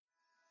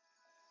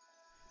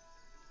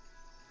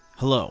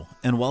Hello,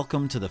 and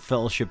welcome to the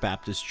Fellowship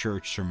Baptist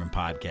Church Sermon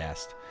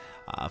Podcast.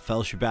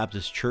 Fellowship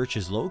Baptist Church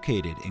is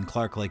located in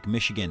Clark Lake,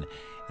 Michigan,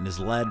 and is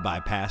led by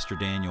Pastor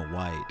Daniel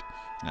White.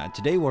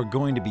 Today we're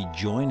going to be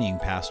joining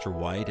Pastor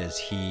White as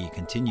he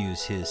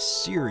continues his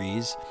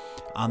series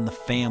on the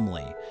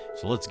family.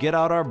 So let's get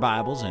out our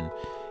Bibles and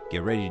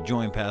get ready to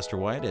join Pastor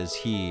White as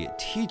he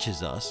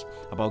teaches us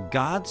about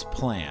God's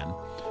plan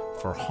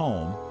for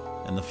home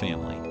and the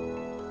family.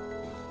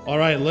 All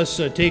right, let's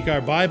take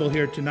our Bible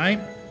here tonight.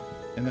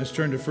 And let's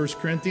turn to 1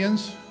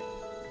 Corinthians.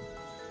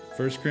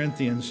 1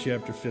 Corinthians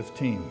chapter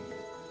 15.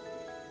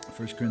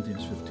 1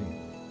 Corinthians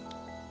 15.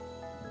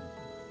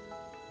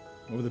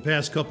 Over the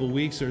past couple of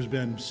weeks, there's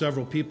been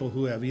several people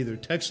who have either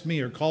texted me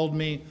or called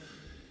me,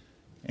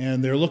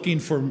 and they're looking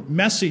for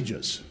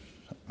messages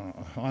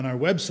on our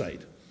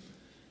website.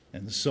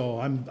 And so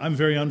I'm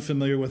very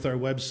unfamiliar with our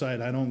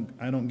website. I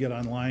don't get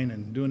online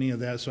and do any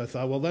of that. So I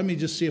thought, well, let me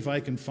just see if I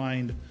can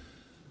find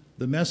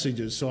the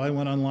messages. So I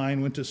went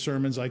online, went to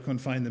sermons. I couldn't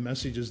find the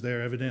messages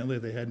there. Evidently,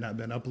 they had not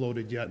been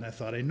uploaded yet. And I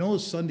thought, I know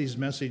Sunday's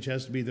message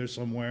has to be there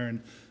somewhere.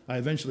 And I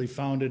eventually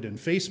found it in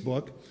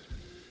Facebook.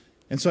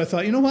 And so I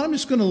thought, you know what? I'm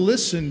just going to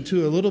listen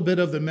to a little bit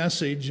of the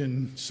message.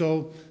 And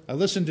so I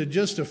listened to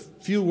just a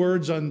few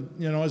words on,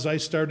 as I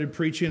started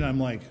preaching. I'm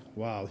like,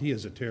 wow, he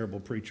is a terrible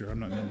preacher. I'm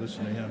not going to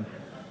listen to him.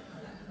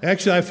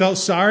 Actually, I felt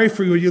sorry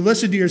for you. You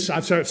listen to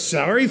yourself. I'm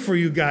sorry for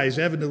you guys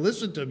having to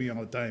listen to me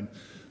all the time.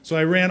 So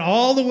I ran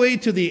all the way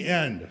to the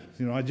end.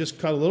 I just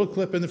cut a little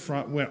clip in the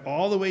front, went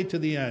all the way to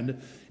the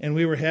end, and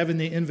we were having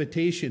the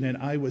invitation, and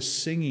I was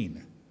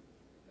singing.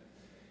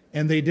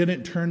 And they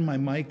didn't turn my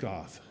mic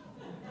off.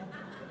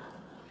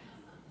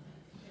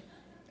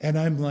 And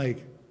I'm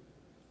like,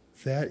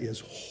 that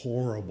is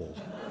horrible.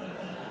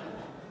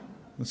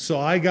 So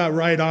I got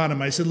right on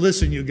them. I said,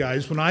 listen, you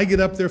guys, when I get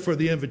up there for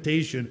the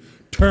invitation,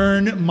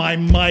 turn my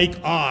mic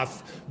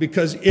off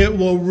because it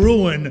will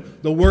ruin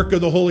the work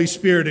of the Holy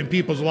Spirit in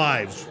people's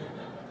lives.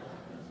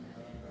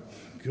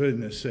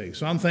 Goodness sake.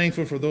 So I'm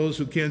thankful for those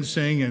who can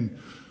sing and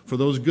for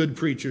those good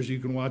preachers you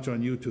can watch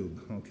on YouTube.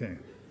 Okay.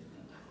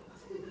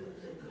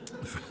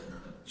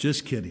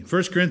 Just kidding.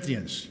 1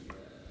 Corinthians.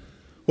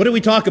 What did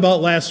we talk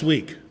about last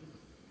week?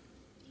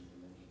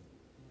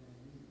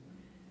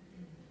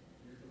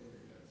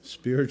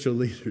 Spiritual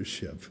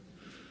leadership.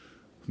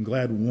 I'm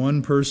glad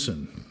one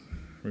person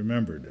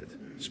remembered it.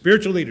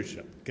 Spiritual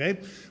leadership, okay?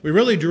 We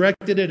really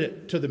directed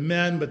it to the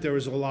men, but there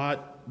was a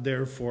lot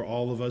there for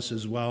all of us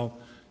as well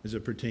as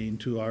it pertained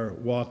to our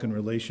walk and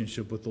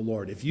relationship with the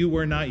Lord. If you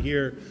were not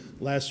here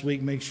last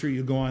week, make sure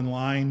you go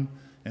online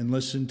and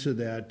listen to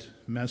that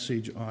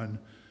message on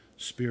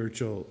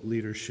spiritual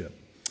leadership.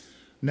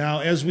 Now,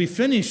 as we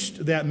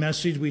finished that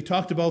message, we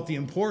talked about the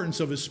importance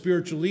of a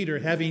spiritual leader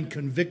having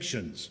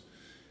convictions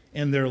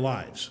in their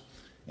lives.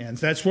 And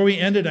that's where we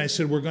ended. I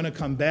said we're going to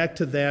come back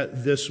to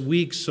that this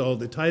week. So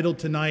the title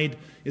tonight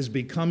is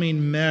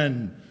Becoming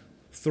Men.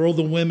 Throw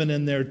the women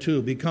in there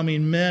too.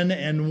 Becoming men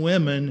and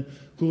women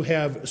who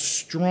have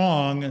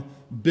strong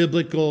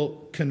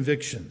biblical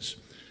convictions.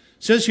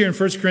 It says here in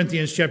 1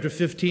 Corinthians chapter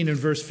 15 and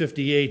verse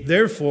 58,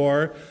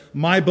 therefore,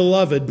 my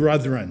beloved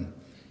brethren,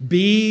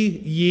 be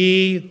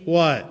ye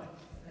what?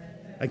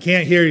 I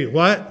can't hear you.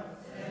 What?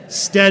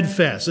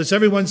 Steadfast. Let's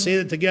everyone say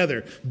it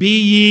together.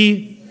 Be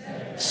ye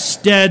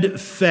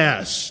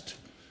steadfast.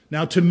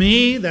 Now, to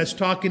me, that's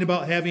talking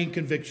about having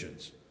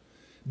convictions.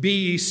 Be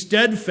ye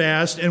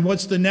steadfast, and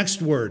what's the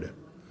next word?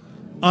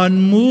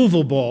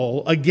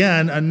 Unmovable.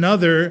 Again,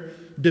 another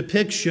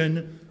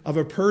depiction of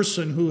a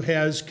person who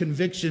has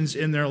convictions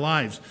in their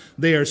lives.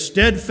 They are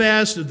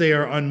steadfast, they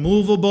are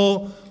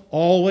unmovable,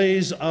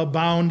 always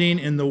abounding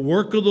in the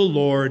work of the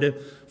Lord,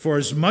 for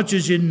as much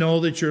as you know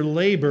that your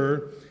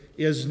labor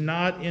is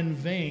not in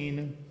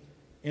vain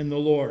in the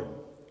Lord.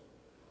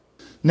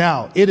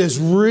 Now, it is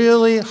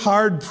really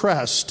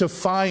hard-pressed to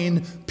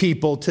find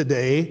people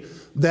today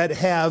that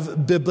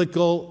have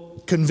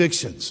biblical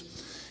convictions.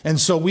 And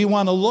so we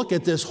want to look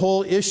at this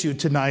whole issue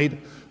tonight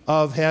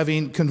of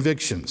having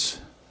convictions.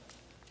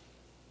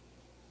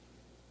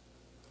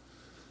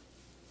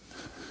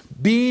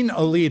 Being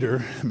a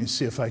leader, let me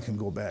see if I can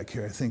go back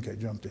here. I think I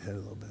jumped ahead a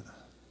little bit.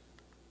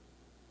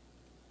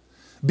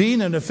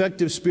 Being an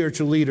effective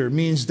spiritual leader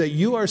means that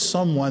you are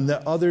someone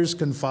that others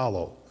can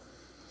follow.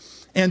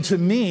 And to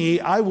me,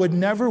 I would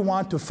never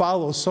want to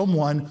follow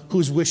someone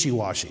who's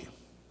wishy-washy.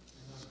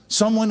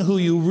 Someone who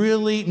you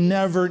really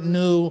never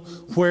knew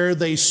where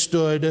they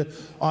stood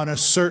on a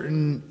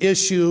certain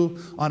issue,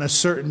 on a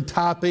certain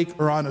topic,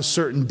 or on a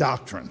certain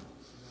doctrine.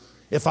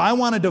 If I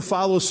wanted to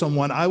follow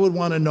someone, I would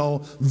want to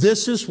know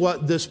this is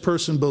what this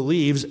person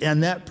believes,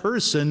 and that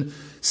person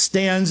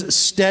stands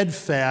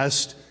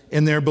steadfast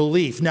in their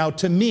belief. Now,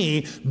 to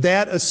me,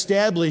 that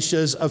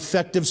establishes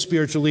effective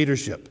spiritual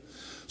leadership.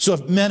 So,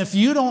 if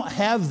you don't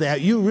have that,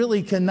 you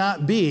really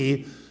cannot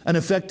be an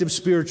effective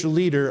spiritual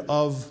leader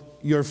of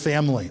your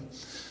family.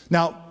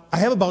 Now, I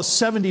have about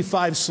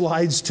 75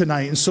 slides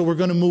tonight, and so we're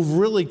going to move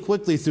really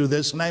quickly through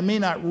this, and I may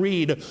not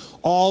read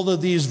all of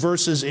these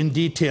verses in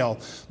detail,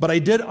 but I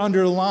did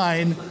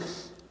underline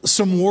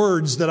some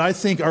words that I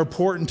think are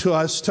important to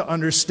us to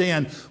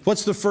understand.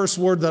 What's the first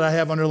word that I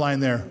have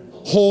underlined there?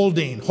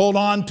 Holding. Hold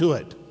on to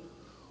it.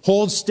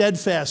 Hold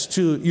steadfast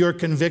to your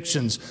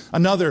convictions.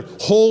 Another,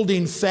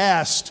 holding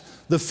fast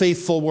the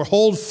faithful word.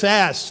 Hold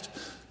fast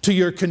to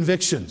your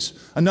convictions.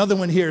 Another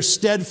one here,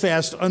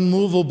 steadfast,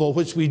 unmovable,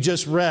 which we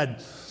just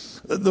read.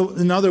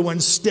 Another one,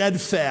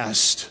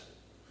 steadfast.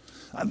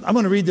 I'm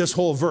going to read this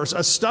whole verse.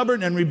 A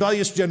stubborn and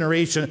rebellious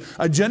generation,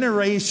 a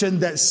generation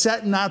that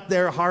set not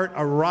their heart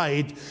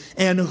aright,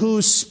 and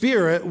whose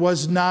spirit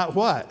was not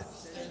what?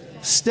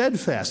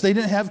 Steadfast. They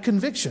didn't have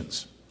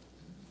convictions.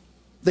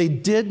 They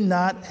did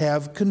not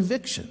have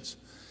convictions.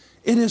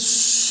 It is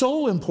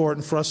so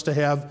important for us to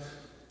have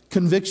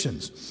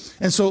convictions.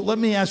 And so let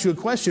me ask you a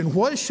question.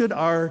 What should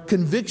our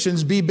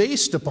convictions be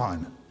based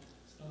upon?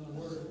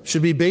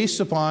 Should be based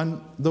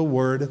upon the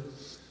Word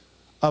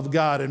of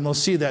God. And we'll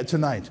see that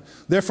tonight.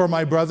 Therefore,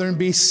 my brethren,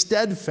 be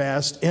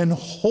steadfast and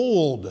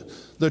hold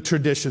the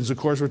traditions. Of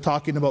course, we're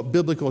talking about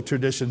biblical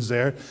traditions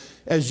there,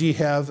 as ye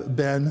have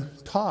been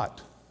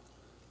taught.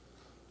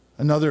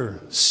 Another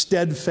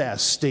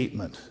steadfast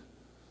statement.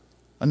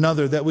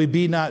 Another, that we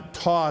be not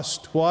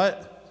tossed,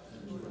 what?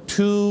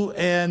 To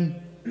and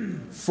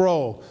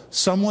fro.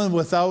 Someone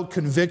without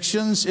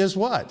convictions is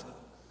what?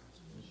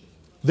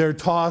 They're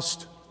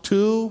tossed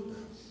to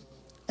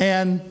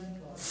and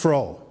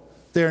fro.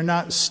 They're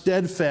not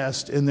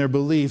steadfast in their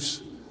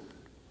beliefs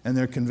and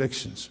their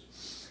convictions.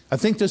 I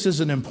think this is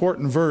an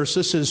important verse.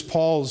 This is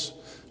Paul's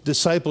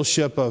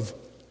discipleship of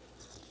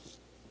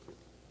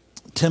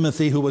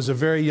Timothy, who was a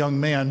very young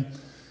man.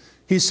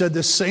 He said,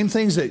 the same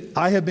things that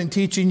I have been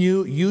teaching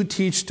you, you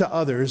teach to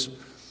others,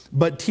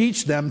 but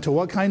teach them to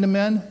what kind of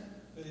men?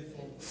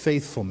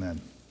 Faithful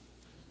men.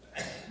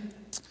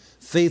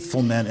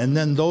 Faithful men. And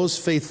then those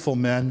faithful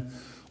men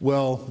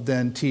will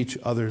then teach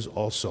others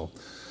also.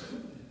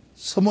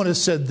 Someone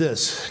has said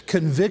this,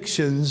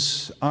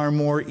 convictions are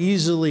more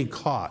easily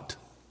caught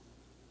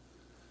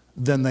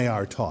than they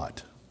are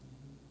taught.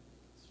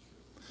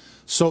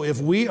 So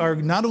if we are,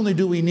 not only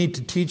do we need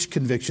to teach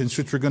convictions,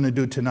 which we're going to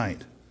do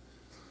tonight,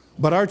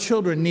 but our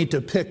children need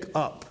to pick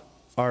up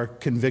our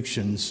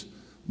convictions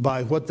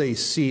by what they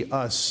see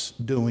us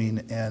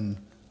doing and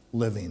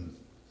living.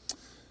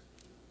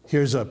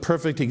 Here's a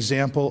perfect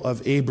example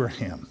of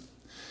Abraham.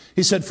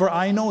 He said, for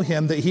I know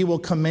him that he will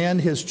command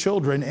his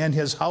children and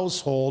his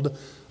household.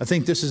 I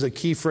think this is a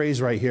key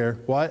phrase right here.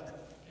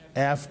 What?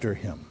 After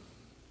him.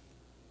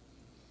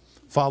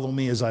 Follow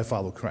me as I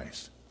follow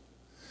Christ.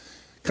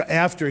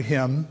 After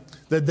him,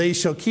 that they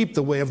shall keep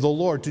the way of the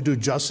Lord to do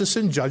justice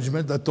and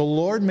judgment, that the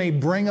Lord may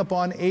bring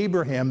upon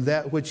Abraham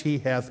that which he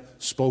hath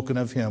spoken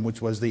of him,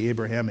 which was the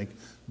Abrahamic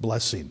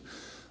blessing.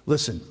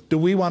 Listen, do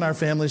we want our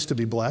families to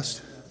be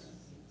blessed?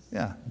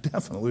 Yeah,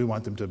 definitely we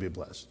want them to be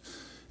blessed.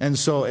 And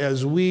so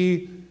as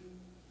we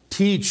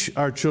teach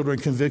our children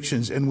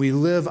convictions and we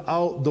live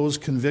out those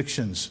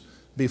convictions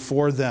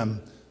before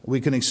them, we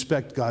can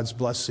expect God's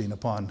blessing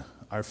upon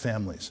our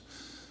families.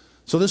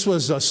 So this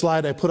was a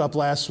slide I put up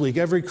last week.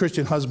 Every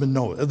Christian husband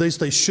knows, at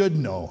least they should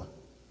know,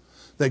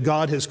 that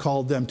God has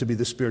called them to be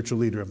the spiritual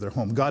leader of their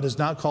home. God has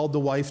not called the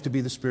wife to be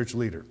the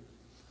spiritual leader.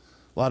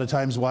 A lot of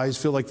times wives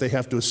feel like they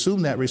have to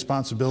assume that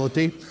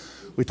responsibility.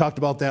 We talked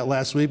about that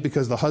last week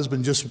because the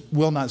husband just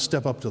will not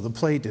step up to the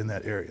plate in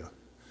that area.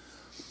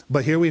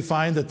 But here we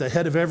find that the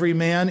head of every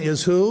man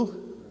is who?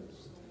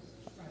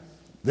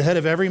 The head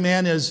of every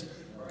man is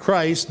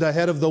Christ. The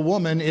head of the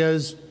woman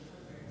is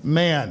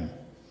man.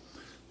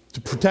 To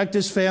protect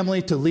his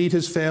family, to lead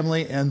his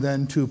family, and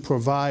then to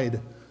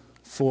provide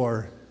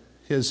for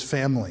his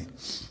family.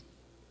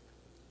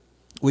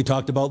 We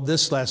talked about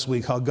this last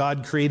week, how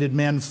God created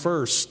man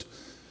first,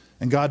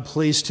 and God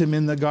placed him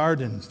in the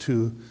garden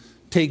to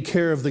take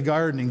care of the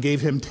garden and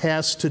gave him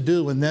tasks to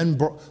do. And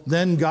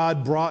then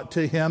God brought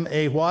to him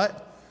a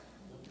what?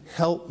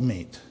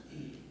 Helpmeet.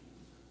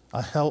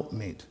 A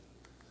helpmeet.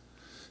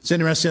 It's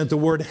interesting that the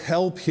word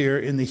help here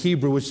in the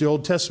Hebrew, which the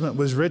Old Testament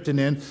was written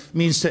in,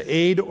 means to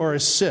aid or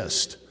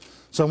assist.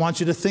 So I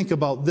want you to think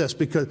about this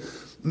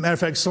because, matter of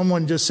fact,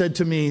 someone just said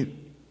to me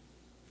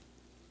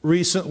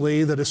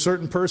recently that a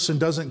certain person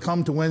doesn't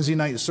come to Wednesday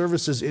night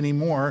services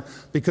anymore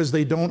because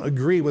they don't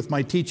agree with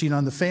my teaching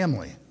on the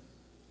family.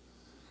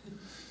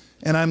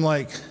 And I'm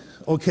like,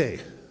 okay,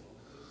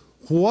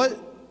 what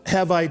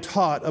have I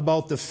taught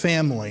about the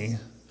family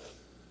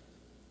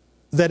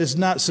that is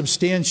not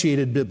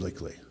substantiated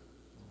biblically?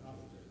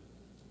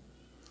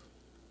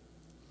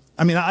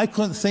 I mean, I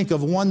couldn't think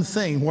of one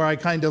thing where I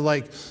kind of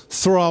like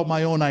throw out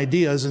my own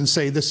ideas and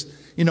say this,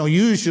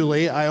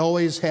 usually I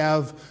always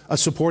have a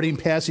supporting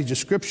passage of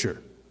Scripture.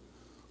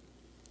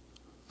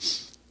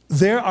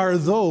 There are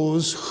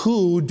those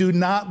who do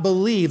not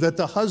believe that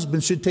the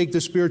husband should take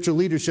the spiritual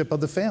leadership of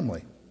the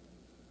family.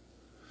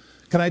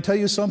 Can I tell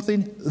you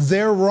something?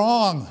 They're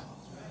wrong.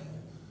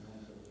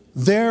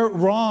 They're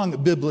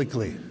wrong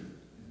biblically.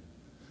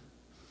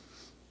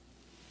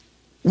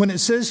 When it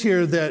says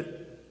here that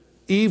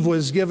Eve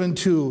was given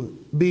to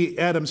be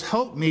Adam's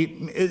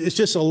helpmeet, it's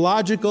just a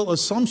logical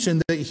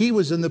assumption that he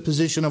was in the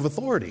position of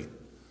authority.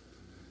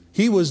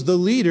 He was the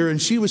leader,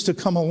 and she was to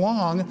come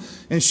along,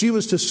 and she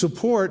was to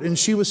support, and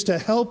she was to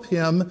help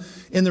him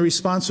in the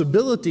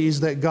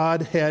responsibilities that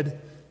God had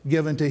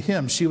given to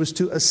him. She was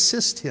to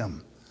assist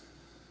him.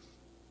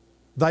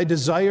 Thy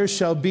desire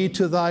shall be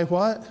to thy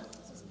what?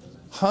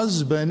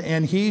 Husband,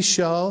 and he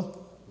shall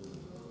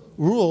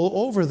rule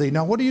over thee.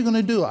 Now, what are you going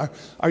to do?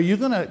 Are you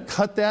going to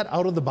cut that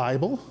out of the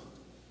Bible?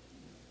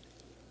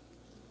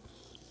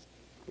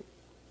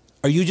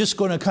 Are you just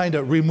going to kind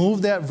of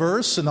remove that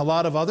verse and a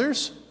lot of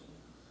others?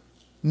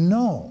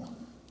 No.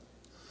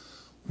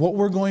 What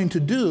we're going to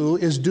do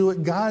is do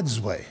it God's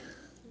way.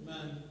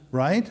 Amen.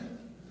 Right?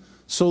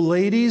 So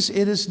ladies,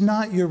 it is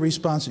not your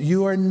responsibility.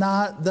 You are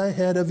not the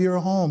head of your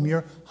home.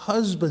 Your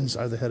husbands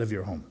are the head of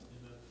your home.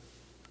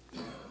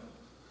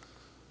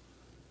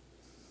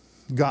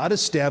 God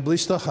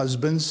established the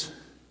husband's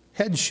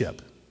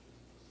headship.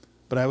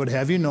 But I would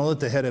have you know that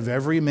the head of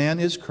every man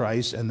is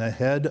Christ, and the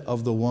head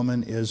of the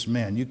woman is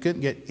man. You couldn't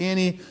get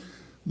any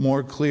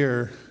more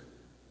clear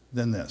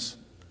than this.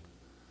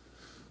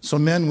 So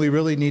men, we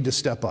really need to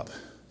step up.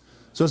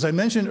 So as I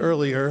mentioned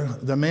earlier,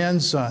 the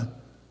man's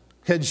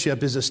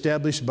headship is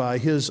established by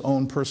his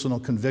own personal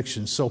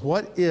convictions. So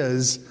what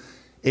is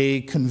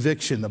a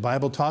conviction? The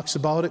Bible talks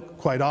about it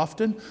quite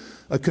often.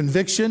 A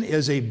conviction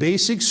is a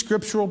basic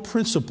scriptural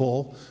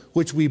principle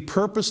which we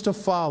purpose to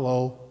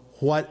follow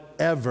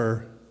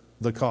whatever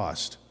the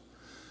cost.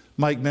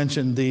 Mike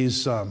mentioned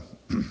these. I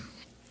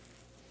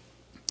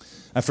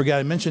forgot.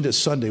 I mentioned it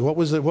Sunday. What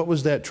was it?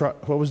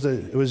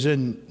 It was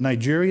in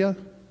Nigeria.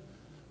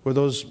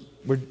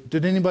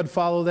 Did anybody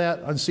follow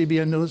that on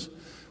CBN News?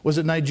 Was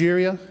it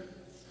Nigeria?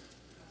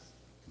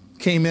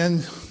 Came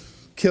in,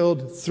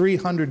 killed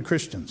 300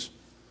 Christians,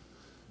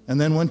 and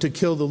then went to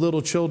kill the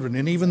little children.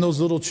 And even those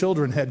little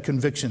children had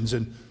convictions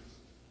and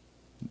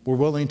were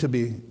willing to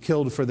be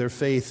killed for their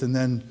faith. And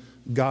then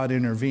God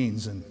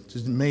intervenes, and it's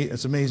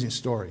an amazing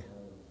story.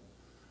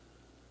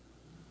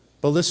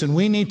 But listen,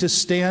 we need to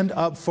stand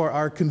up for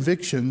our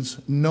convictions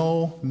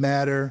no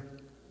matter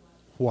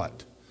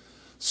what.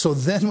 So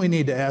then we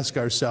need to ask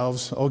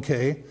ourselves,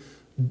 okay,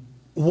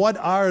 what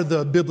are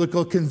the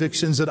biblical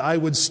convictions that I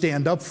would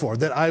stand up for,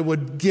 that I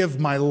would give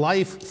my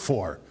life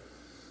for?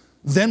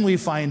 Then we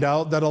find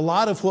out that a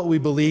lot of what we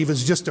believe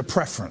is just a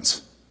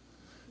preference.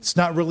 It's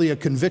not really a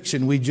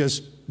conviction.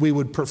 We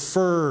would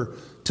prefer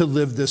to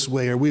live this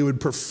way, or we would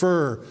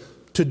prefer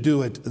to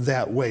do it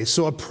that way.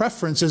 So a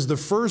preference is the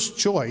first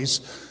choice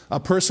a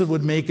person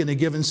would make in a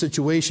given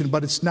situation,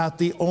 but it's not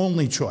the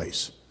only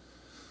choice.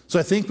 So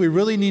I think we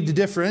really need to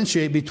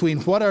differentiate between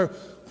what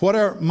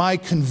are my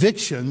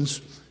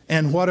convictions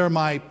and what are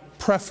my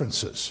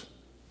preferences.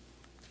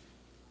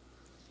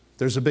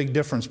 There's a big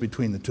difference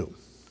between the two.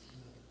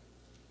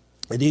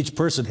 And each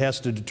person has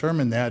to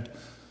determine that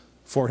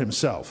for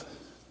himself.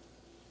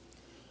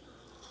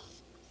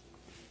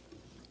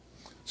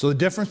 So the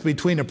difference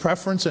between a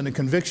preference and a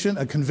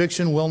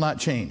conviction will not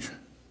change.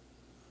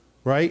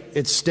 Right?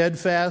 It's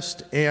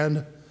steadfast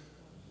and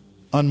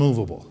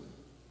unmovable.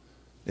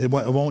 It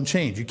won't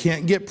change. You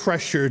can't get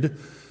pressured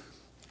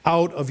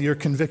out of your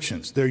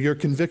convictions. They're your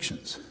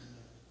convictions.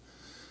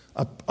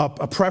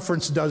 A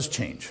preference does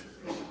change.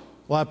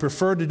 Well, I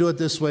prefer to do it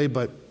this way,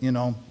 but,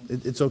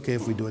 it's okay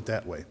if we do it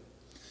that way.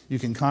 You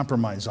can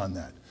compromise on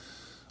that.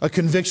 A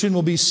conviction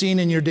will be seen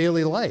in your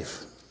daily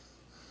life.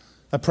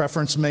 A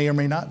preference may or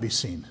may not be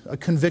seen. A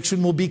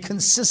conviction will be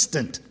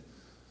consistent.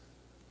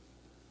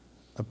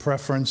 A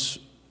preference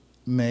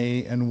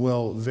may and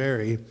will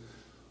vary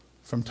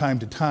from time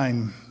to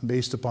time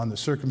based upon the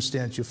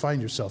circumstance you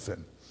find yourself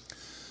in.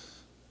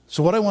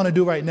 So what I want to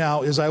do right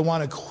now is I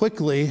want to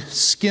quickly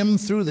skim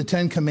through the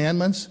 10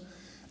 Commandments,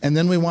 and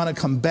then we want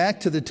to come back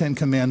to the 10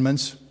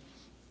 Commandments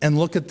and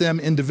look at them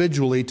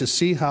individually to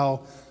see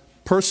how,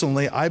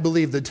 personally, I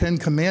believe the 10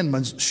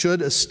 Commandments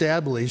should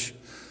establish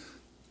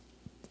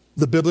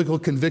the biblical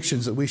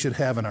convictions that we should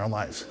have in our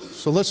lives.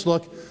 So let's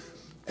look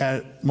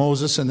at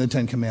Moses and the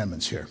 10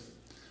 Commandments here.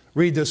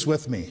 Read this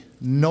with me.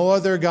 No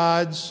other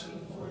gods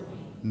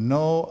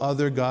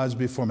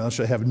before me. I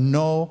should have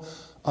no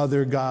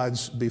other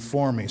gods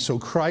before me. So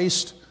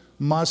Christ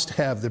must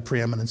have the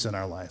preeminence in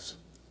our lives.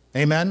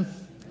 Amen?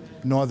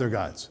 No other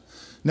gods.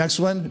 Next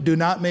one. Do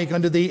not make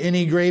unto thee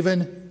any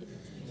graven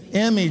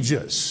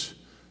images,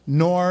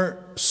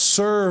 nor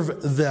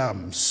serve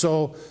them.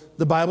 So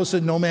the Bible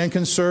said no man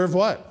can serve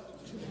what?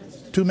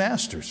 Two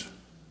masters.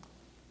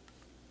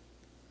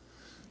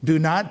 Do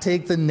not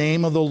take the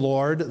name of the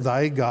Lord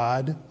thy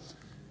God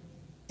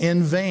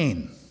in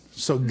vain.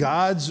 So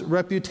God's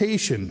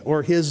reputation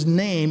or his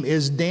name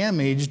is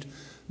damaged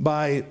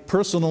by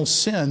personal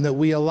sin that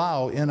we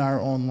allow in our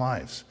own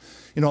lives.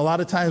 A lot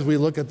of times we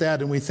look at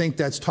that and we think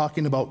that's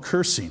talking about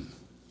cursing.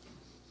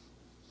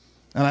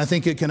 And I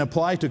think it can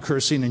apply to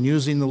cursing and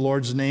using the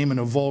Lord's name in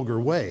a vulgar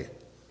way.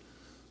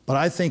 But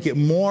I think it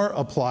more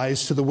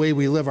applies to the way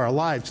we live our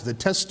lives, to the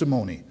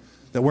testimony,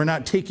 that we're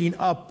not taking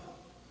up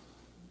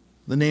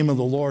the name of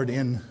the Lord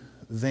in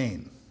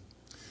vain.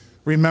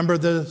 Remember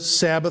the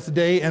Sabbath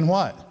day and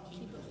what?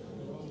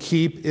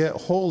 Keep it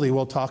holy.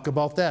 We'll talk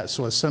about that.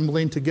 So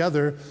assembling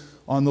together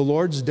on the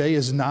Lord's day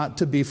is not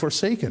to be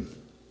forsaken.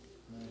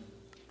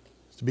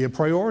 It's to be a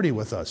priority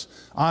with us.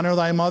 Honor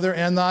thy mother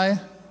and thy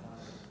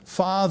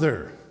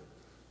father.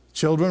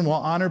 Children will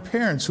honor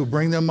parents who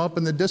bring them up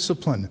in the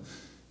discipline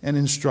and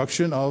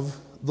instruction of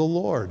the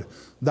Lord.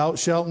 Thou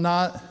shalt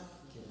not.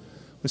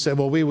 We say,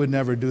 well, we would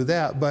never do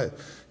that. But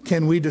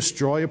can we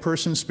destroy a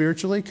person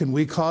spiritually? Can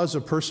we cause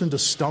a person to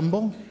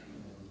stumble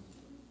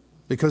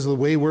because of the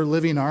way we're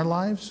living our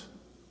lives?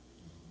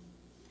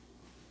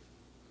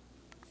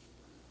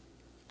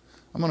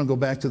 I'm going to go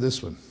back to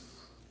this one.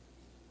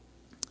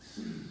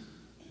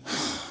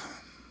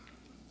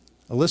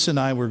 Alyssa and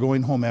I were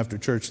going home after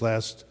church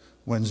last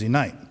Wednesday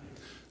night.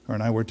 Her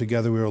and I were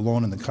together. We were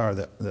alone in the car.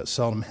 That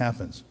seldom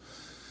happens.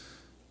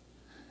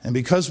 And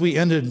because we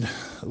ended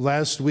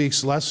last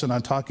week's lesson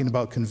on talking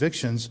about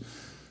convictions,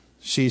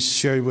 she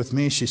shared with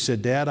me, she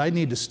said, Dad, I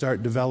need to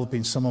start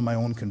developing some of my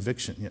own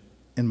conviction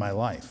in my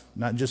life.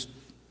 Not just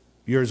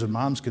yours and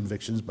Mom's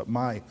convictions, but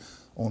my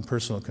own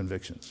personal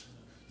convictions.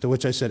 To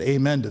which I said,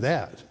 amen to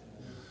that.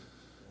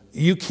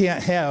 You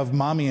can't have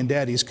Mommy and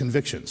Daddy's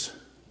convictions.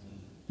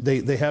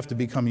 They have to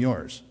become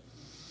yours.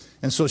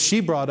 And so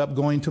she brought up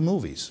going to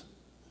movies.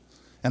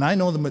 And I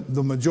know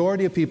the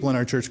majority of people in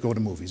our church go to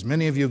movies.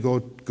 Many of you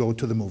go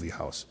to the movie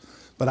house.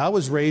 But I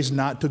was raised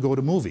not to go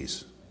to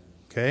movies.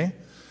 Okay?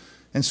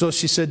 And so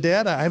she said,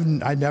 Dad,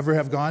 I never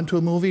have gone to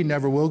a movie,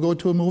 never will go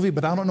to a movie,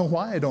 but I don't know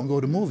why I don't go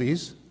to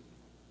movies.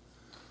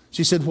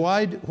 She said,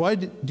 why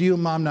do you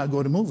and Mom not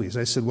go to movies?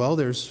 I said, well,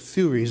 there's a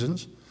few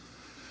reasons.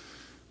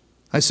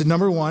 I said,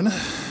 number one,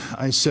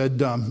 I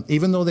said,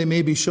 even though they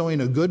may be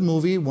showing a good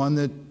movie,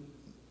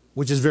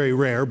 which is very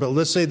rare, but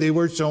let's say they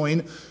were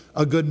showing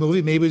a good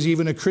movie, maybe it was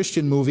even a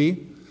Christian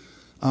movie,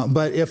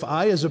 but if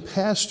I as a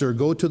pastor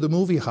go to the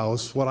movie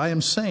house, what I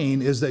am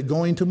saying is that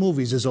going to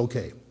movies is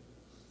okay.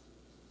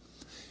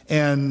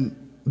 And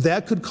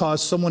that could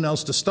cause someone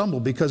else to stumble,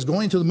 because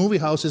going to the movie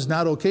house is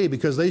not okay,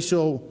 because they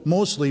show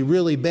mostly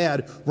really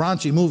bad,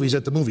 raunchy movies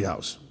at the movie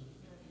house.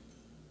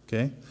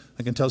 Okay?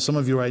 I can tell some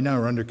of you right now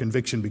are under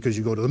conviction because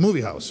you go to the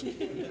movie house.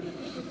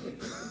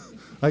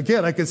 I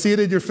can see it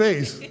in your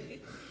face.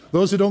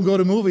 Those who don't go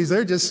to movies,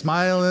 they're just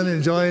smiling,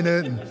 enjoying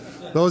it. And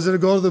those that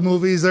go to the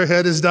movies, their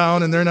head is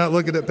down and they're not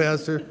looking at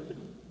Pastor.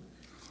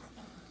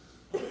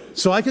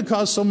 So I could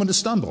cause someone to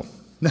stumble.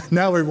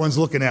 Now everyone's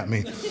looking at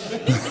me.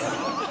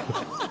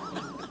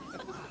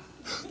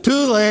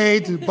 Too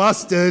late,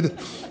 busted.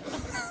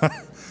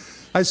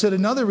 I said,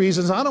 another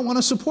reason is I don't want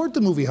to support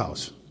the movie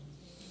house.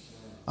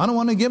 I don't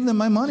want to give them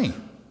my money.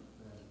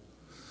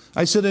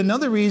 I said,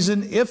 another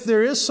reason, if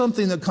there is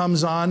something that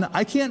comes on,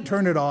 I can't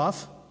turn it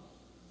off.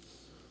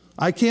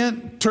 I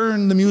can't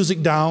turn the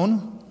music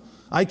down.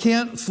 I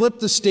can't flip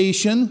the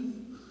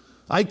station.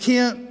 I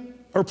can't,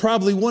 or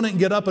probably wouldn't,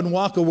 get up and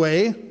walk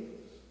away.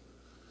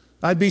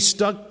 I'd be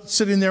stuck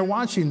sitting there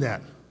watching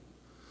that.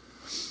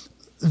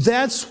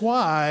 That's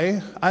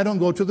why I don't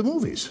go to the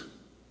movies.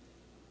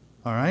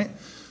 All right?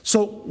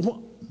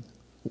 So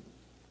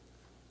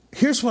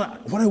here's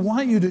what I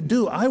want you to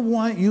do. I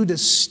want you to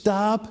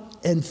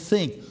stop and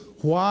think,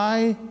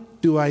 why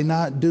do I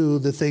not do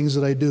the things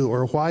that I do?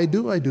 Or why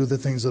do I do the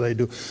things that I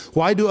do?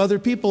 Why do other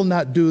people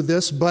not do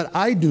this, but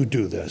I do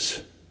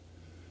this?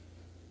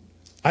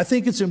 I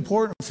think it's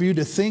important for you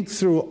to think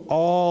through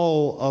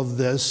all of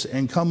this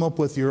and come up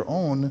with your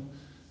own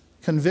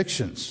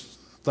convictions.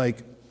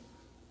 Like,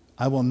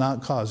 I will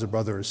not cause a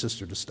brother or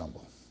sister to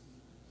stumble.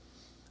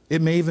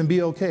 It may even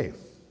be okay.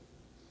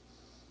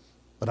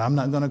 But I'm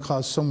not going to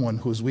cause someone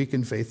who's weak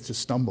in faith to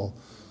stumble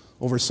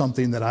over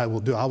something that I will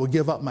do. I will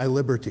give up my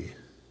liberty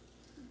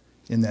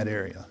in that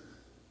area.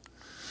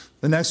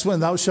 The next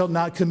one, thou shalt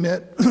not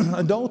commit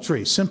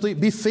adultery. Simply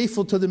be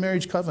faithful to the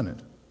marriage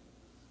covenant.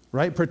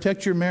 Right?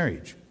 Protect your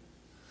marriage.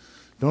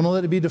 Don't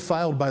let it be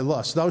defiled by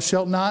lust. Thou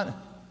shalt not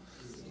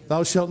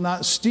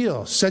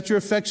steal. Set your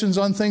affections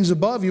on things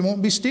above. You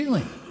won't be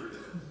stealing.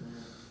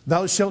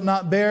 Thou shalt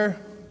not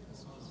bear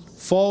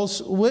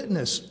false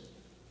witness.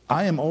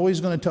 I am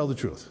always going to tell the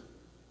truth.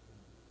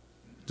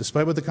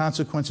 Despite what the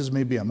consequences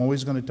may be, I'm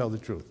always going to tell the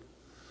truth.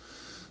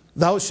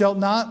 Thou shalt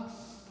not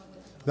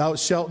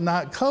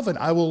covet.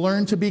 I will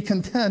learn to be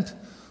content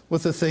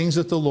with the things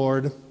that the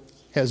Lord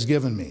has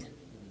given me.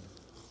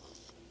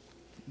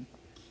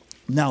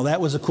 Now,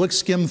 that was a quick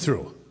skim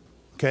through,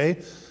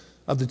 okay,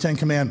 of the Ten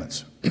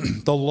Commandments.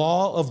 The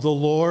law of the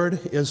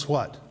Lord is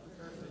what?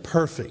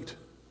 Perfect.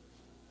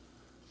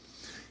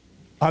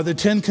 Are the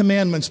Ten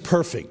Commandments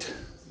perfect?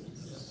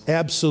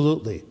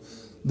 Absolutely.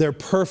 They're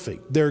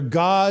perfect. They're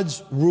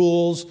God's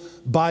rules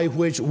by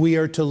which we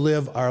are to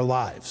live our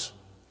lives.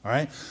 All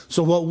right?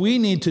 So what we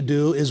need to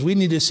do is we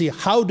need to see,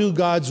 how do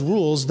God's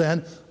rules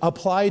then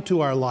apply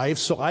to our life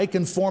so I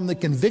can form the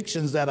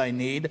convictions that I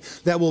need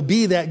that will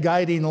be that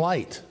guiding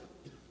light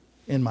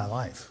in my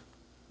life.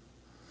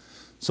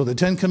 So the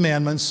Ten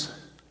Commandments,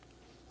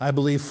 I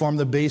believe, form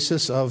the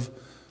basis of,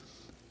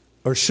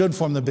 or should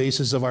form the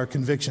basis of our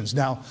convictions.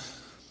 Now,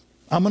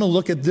 I'm going to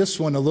look at this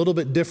one a little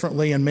bit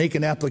differently and make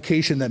an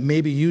application that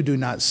maybe you do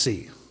not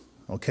see.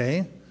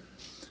 Okay?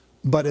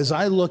 But as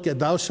I look at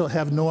thou shalt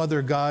have no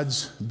other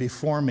gods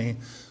before me,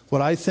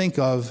 what I think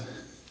of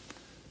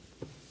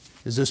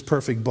is this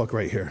perfect book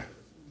right here.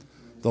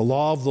 The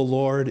law of the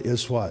Lord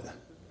is what?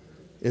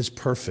 Is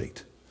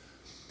perfect.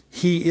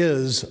 He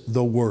is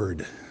the Word.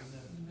 Do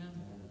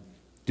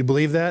you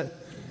believe that?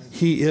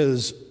 He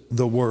is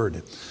the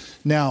Word.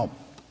 Now,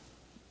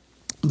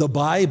 the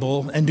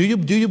Bible, and do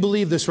you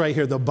believe this right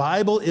here? The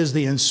Bible is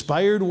the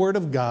inspired Word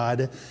of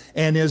God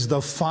and is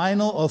the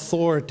final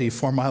authority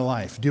for my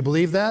life. Do you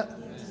believe that?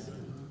 Yes.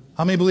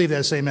 How many believe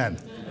that? Say amen.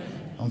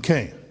 Amen.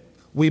 Okay.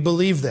 We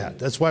believe that.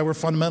 That's why we're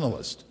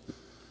fundamentalist.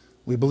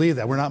 We believe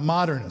that. We're not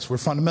modernists. We're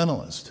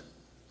fundamentalist.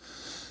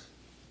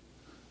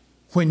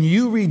 When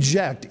you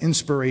reject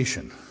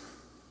inspiration,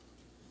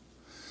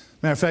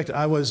 matter of fact,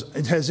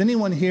 has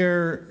anyone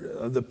here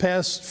the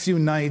past few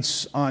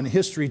nights on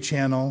History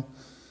Channel,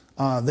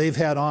 they've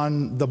had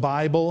on the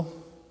Bible?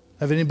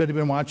 Have anybody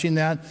been watching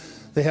that?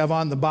 They have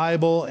on the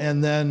Bible,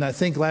 and then I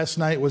think last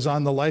night was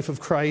on the life of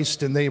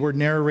Christ, and they were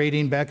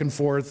narrating back and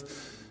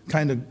forth,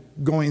 kind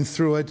of going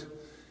through it.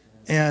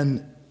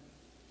 And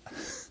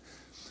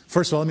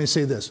first of all, let me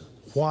say this.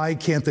 Why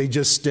can't they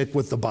just stick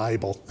with the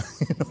Bible?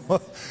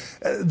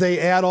 They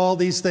add all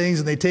these things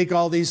and they take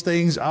all these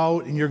things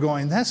out, and you're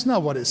going, that's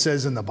not what it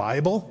says in the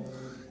Bible.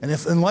 And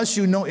unless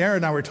you know, Aaron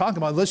and I were talking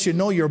about, unless you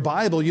know your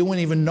Bible, you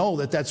wouldn't even know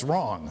that that's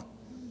wrong.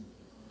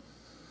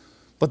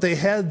 But they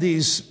had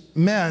these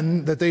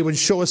men that they would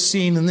show a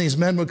scene, and these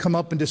men would come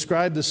up and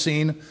describe the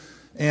scene.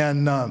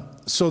 And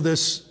so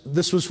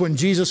this was when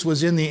Jesus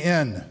was in the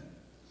inn.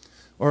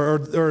 Or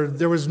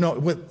there was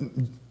no,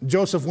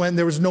 Joseph went,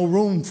 there was no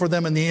room for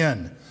them in the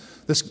inn.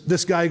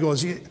 This guy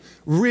goes,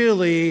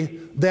 really,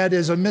 that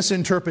is a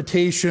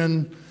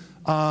misinterpretation.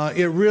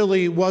 It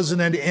really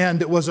wasn't an inn.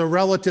 It was a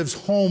relative's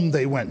home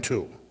they went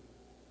to.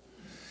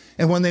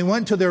 And when they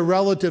went to their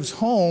relative's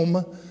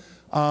home,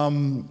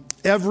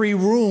 every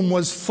room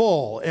was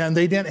full, and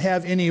they didn't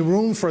have any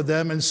room for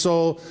them. And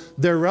so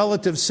their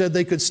relatives said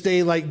they could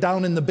stay like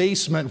down in the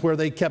basement where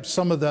they kept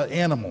some of the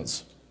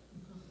animals.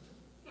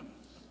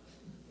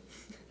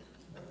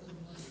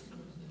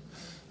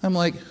 I'm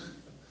like,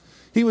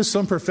 he was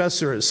some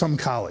professor at some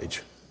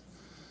college.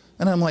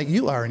 And I'm like,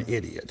 you are an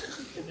idiot.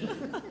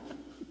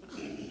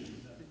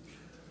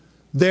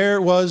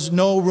 There was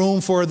no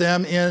room for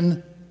them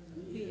in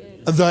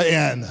the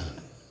inn.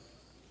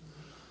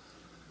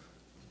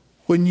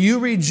 When you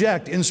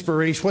reject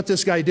inspiration, what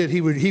this guy did,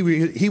 he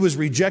was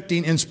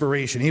rejecting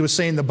inspiration. He was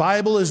saying the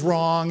Bible is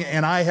wrong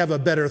and I have a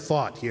better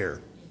thought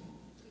here.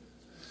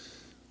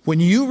 When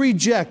you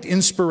reject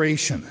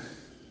inspiration,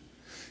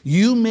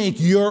 you make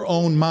your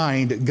own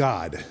mind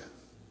God.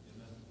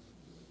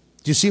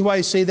 Do you see why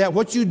I say that?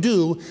 What you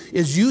do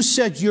is you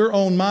set your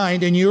own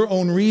mind and your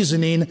own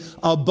reasoning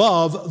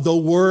above the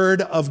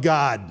Word of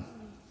God.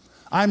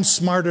 I'm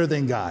smarter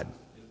than God.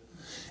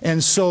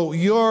 And so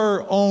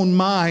your own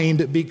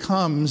mind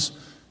becomes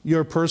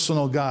your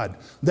personal God.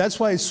 That's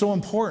why it's so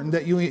important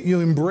that you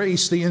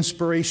embrace the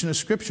inspiration of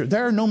Scripture.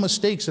 There are no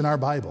mistakes in our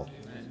Bible.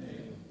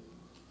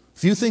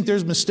 If you think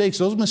there's mistakes,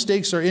 those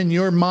mistakes are in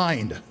your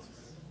mind.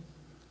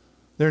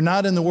 They're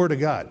not in the Word of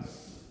God.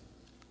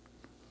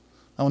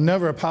 I'll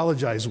never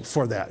apologize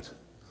for that.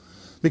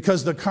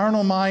 Because the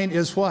carnal mind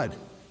is what?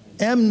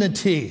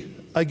 Enmity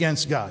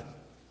against God.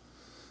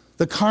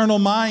 The carnal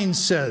mind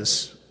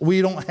says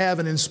we don't have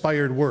an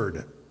inspired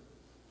word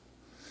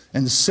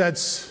and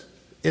sets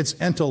its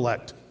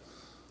intellect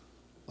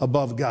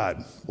above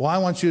God. Well, I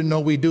want you to know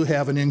we do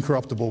have an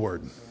incorruptible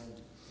word.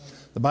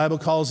 The Bible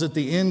calls it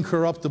the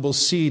incorruptible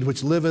seed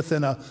which liveth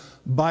and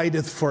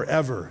abideth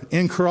forever.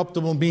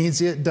 Incorruptible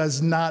means it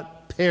does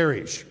not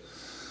perish.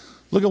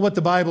 Look at what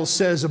the Bible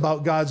says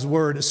about God's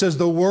word. It says,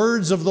 the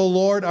words of the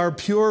Lord are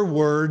pure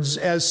words,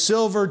 as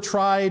silver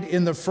tried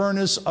in the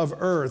furnace of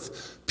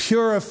earth,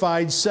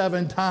 purified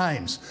 7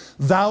 times.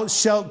 Thou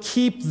shalt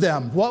keep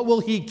them. What will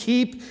he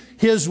keep?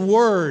 His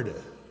word.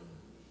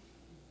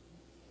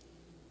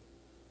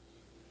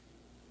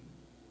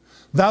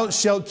 Thou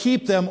shalt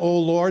keep them, O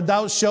Lord.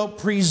 Thou shalt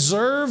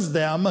preserve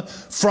them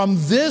from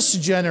this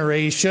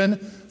generation.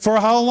 For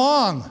how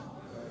long?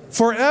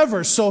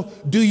 Forever. So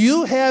do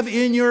you have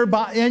in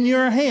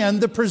your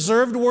hand the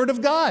preserved Word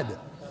of God?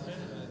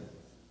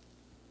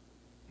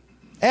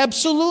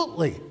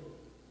 Absolutely.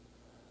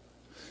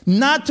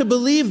 Not to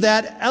believe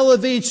that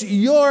elevates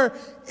your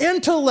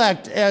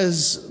intellect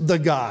as the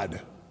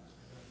God.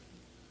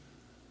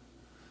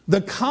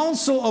 The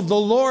counsel of the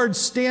Lord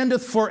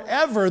standeth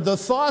forever, the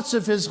thoughts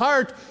of his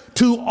heart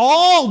to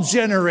all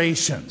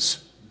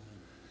generations.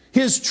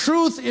 His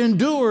truth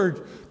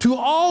endured to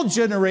all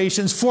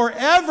generations.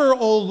 Forever,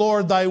 O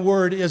Lord, thy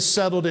word is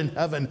settled in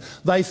heaven.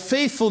 Thy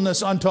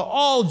faithfulness unto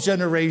all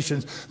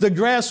generations. The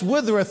grass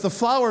withereth, the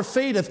flower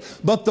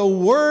fadeth, but the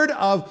word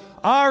of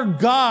our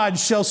God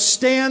shall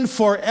stand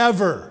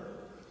forever.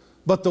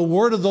 But the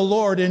word of the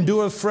Lord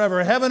endureth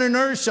forever. Heaven and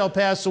earth shall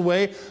pass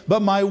away,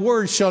 but my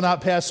word shall not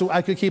pass away.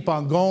 I could keep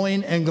on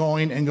going and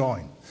going and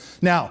going.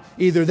 Now,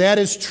 either that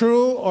is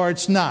true or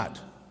it's not.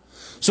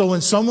 So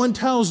when someone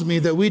tells me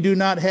that we do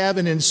not have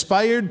an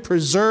inspired,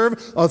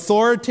 preserved,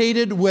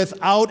 authoritative,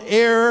 without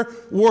error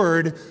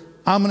word,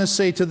 I'm going to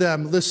say to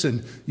them,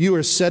 listen, you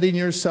are setting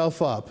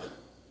yourself up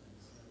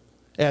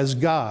as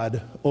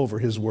God over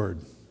his word.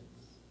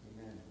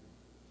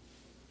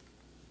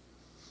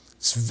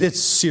 It's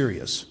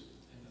serious.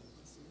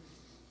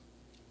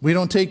 We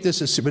don't take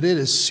this as serious, but it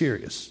is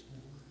serious.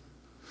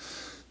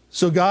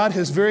 So God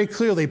has very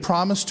clearly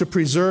promised to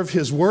preserve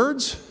his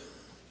words.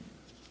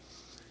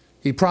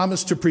 He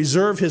promised to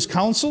preserve his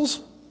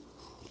counsels.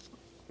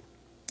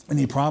 And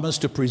he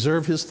promised to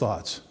preserve his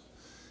thoughts.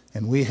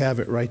 And we have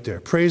it right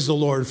there. Praise the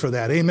Lord for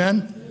that.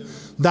 Amen? Amen.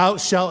 Thou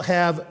shalt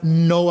have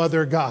no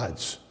other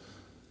gods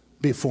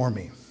before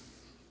me.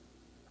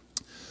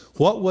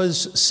 What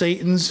was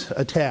Satan's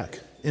attack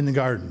in the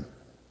garden?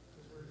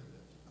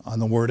 On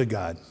the word of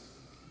God.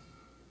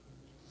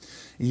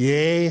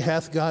 Yea,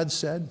 hath God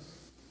said.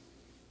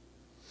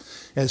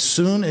 As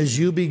soon as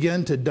you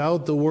begin to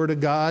doubt the word of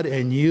God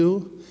and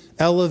you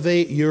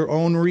elevate your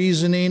own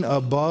reasoning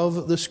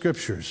above the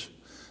scriptures,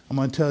 I'm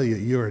going to tell you,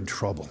 you're in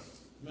trouble.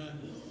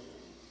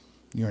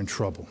 You're in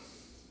trouble.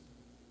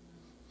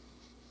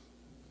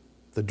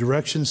 The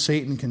direction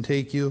Satan can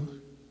take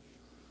you,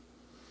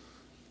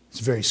 it's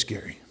very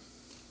scary.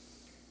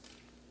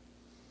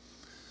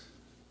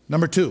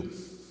 Number 2,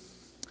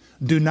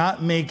 do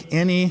not make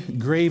any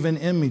graven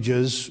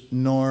images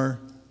nor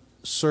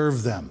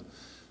serve them.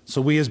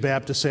 So we as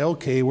Baptists say,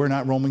 okay, we're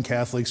not Roman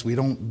Catholics. We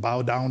don't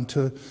bow down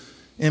to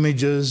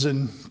images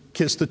and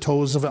kiss the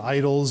toes of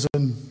idols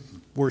and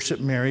worship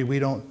Mary. We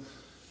don't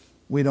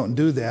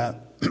do that.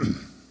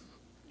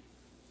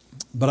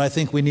 But I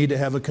think we need to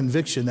have a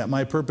conviction that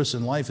my purpose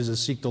in life is to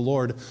seek the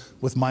Lord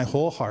with my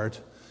whole heart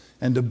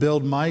and to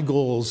build my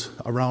goals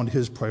around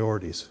his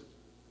priorities.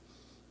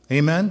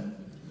 Amen?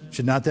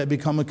 Should not that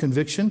become a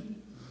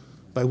conviction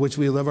by which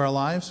we live our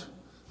lives?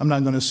 I'm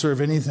not going to serve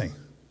anything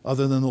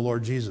other than the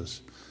Lord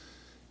Jesus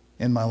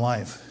in my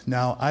life.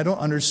 Now, I don't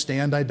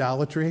understand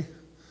idolatry.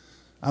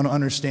 I don't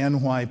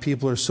understand why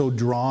people are so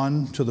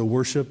drawn to the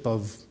worship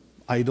of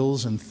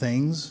idols and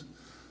things.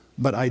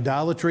 But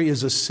idolatry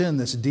is a sin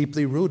that's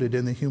deeply rooted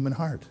in the human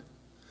heart.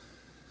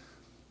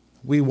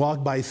 We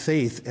walk by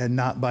faith and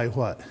not by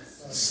what?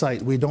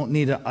 Sight. We don't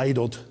need an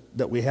idol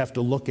that we have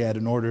to look at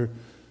in order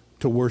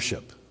to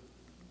worship.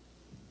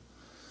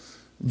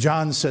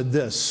 John said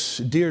this,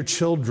 dear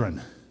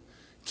children,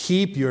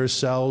 keep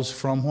yourselves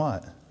from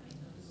what?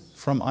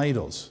 From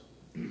idols.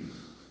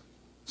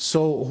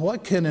 So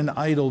what can an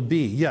idol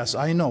be? Yes,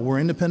 I know, we're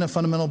independent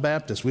fundamental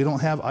Baptists. We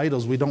don't have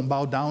idols. We don't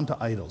bow down to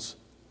idols.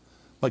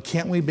 But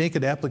can't we make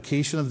an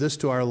application of this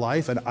to our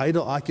life? An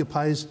idol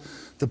occupies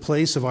the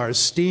place of our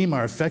esteem,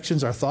 our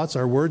affections, our thoughts,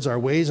 our words, our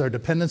ways, our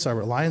dependence, our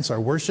reliance,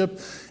 our worship,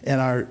 and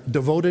our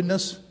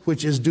devotedness,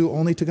 which is due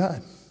only to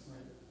God.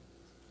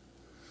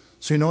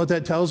 So you know what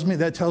that tells me?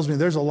 That tells me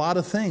there's a lot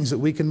of things that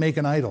we can make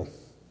an idol,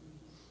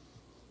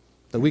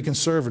 that we can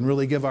serve and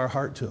really give our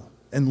heart to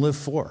and live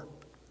for.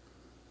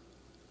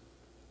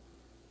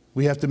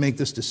 We have to make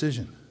this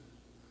decision.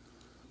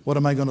 What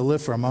am I going to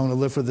live for? Am I going to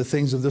live for the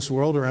things of this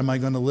world, or am I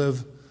going to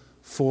live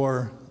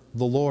for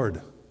the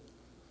Lord?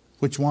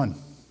 Which one?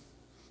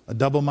 A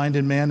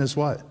double-minded man is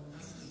what?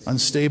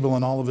 Unstable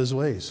in all of his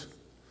ways.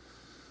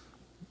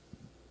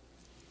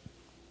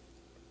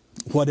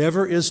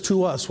 Whatever is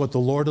to us what the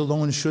Lord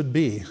alone should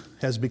be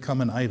has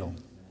become an idol.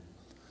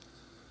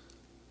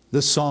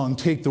 This song,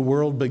 Take the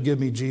World But Give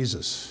Me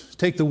Jesus.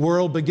 Take the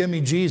world but give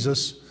me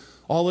Jesus.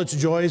 All its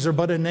joys are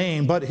but a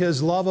name, but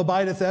his love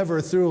abideth ever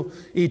through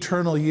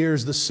eternal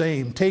years the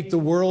same. Take the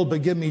world,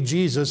 but give me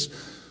Jesus,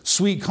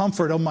 sweet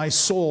comfort of my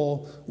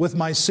soul. With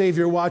my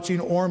Savior watching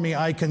o'er me,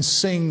 I can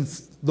sing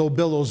though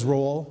billows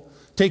roll.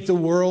 Take the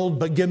world,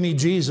 but give me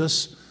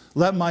Jesus.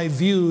 Let my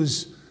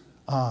views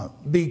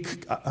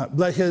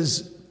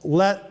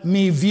let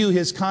me view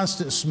his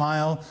constant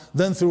smile.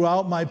 Then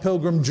throughout my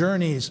pilgrim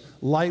journeys,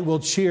 light will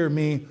cheer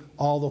me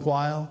all the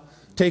while.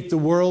 Take the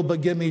world,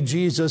 but give me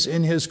Jesus.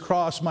 In his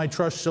cross my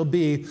trust shall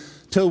be,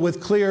 till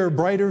with clearer,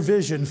 brighter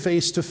vision,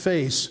 face to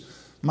face,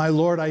 my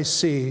Lord I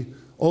see.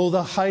 Oh,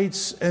 the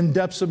heights and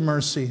depths of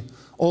mercy.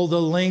 Oh,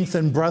 the length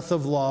and breadth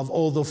of love.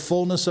 Oh, the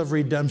fullness of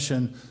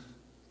redemption,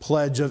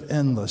 pledge of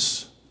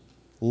endless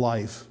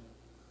life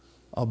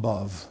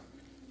above.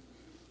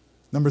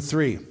 Number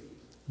 3,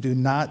 do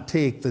not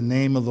take the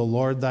name of the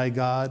Lord thy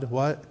God,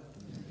 what?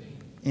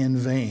 In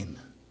vain.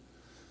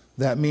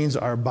 That means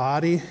our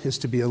body is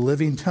to be a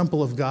living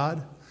temple of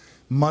God,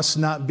 must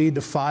not be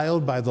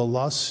defiled by the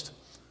lust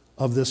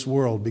of this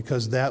world,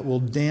 because that will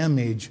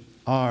damage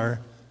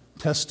our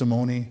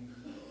testimony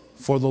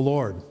for the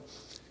Lord.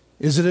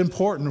 Is it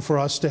important for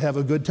us to have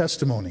a good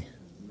testimony?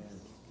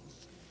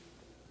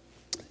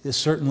 It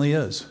certainly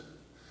is.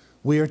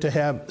 We are to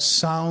have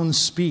sound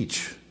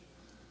speech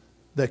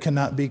that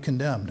cannot be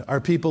condemned. Are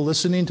people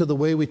listening to the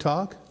way we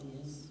talk?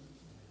 Yes.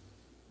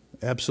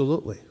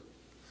 Absolutely.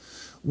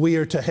 We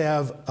are to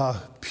have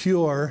a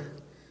pure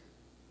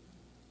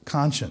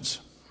conscience.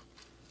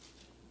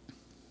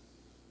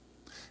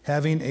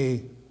 Having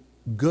a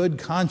good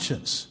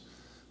conscience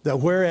That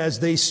whereas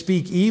they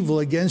speak evil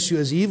against you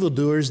as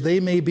evildoers, they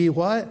may be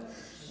what?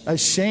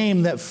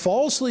 Ashamed that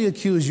falsely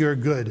accuse your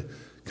good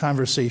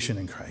conversation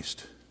in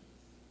Christ.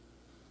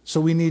 So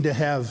we need to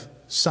have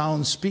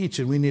sound speech,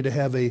 and we need to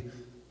have a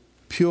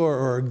pure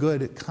or a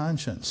good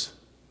conscience.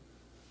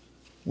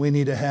 We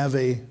need to have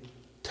a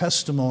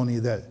testimony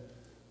that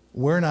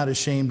we're not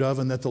ashamed of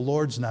and that the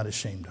Lord's not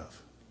ashamed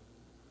of.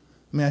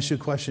 Let me ask you a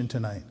question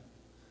tonight.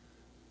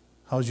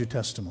 How's your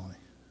testimony?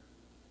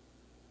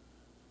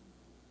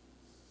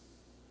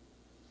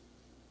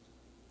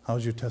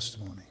 How's your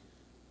testimony?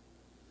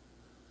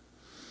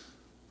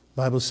 The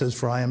Bible says,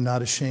 for I am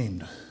not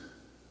ashamed.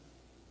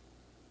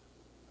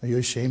 Are you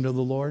ashamed of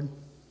the Lord?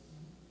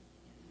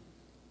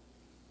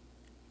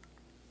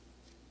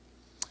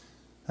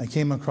 I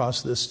came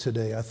across this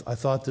today. I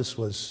thought this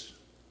was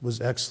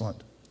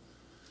excellent.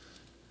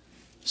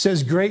 It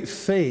says, great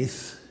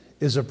faith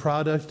is a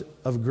product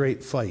of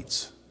great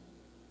fights.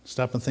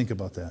 Stop and think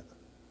about that.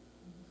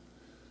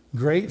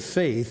 Great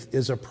faith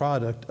is a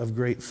product of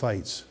great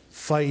fights.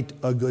 Fight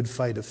a good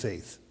fight of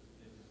faith.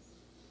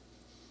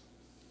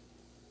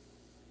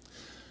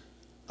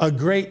 A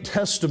great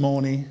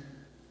testimony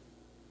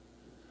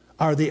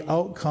are the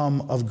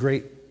outcome of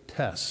great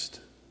test.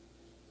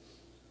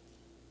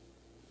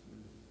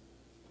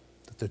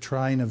 The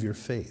trying of your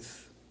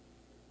faith.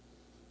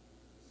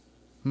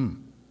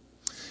 And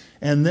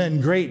then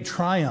great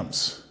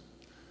triumphs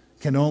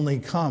can only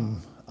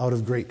come out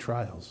of great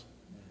trials.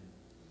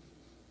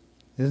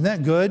 Isn't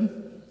that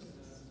good?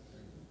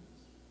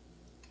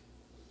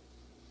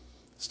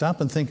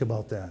 Stop and think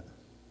about that.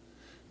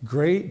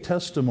 Great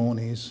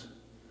testimonies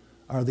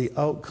are the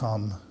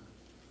outcome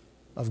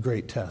of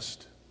great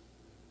test.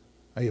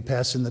 Are you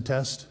passing the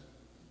test?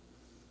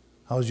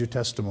 How's your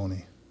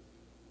testimony?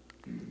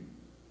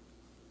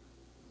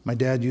 My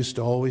dad used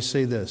to always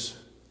say this,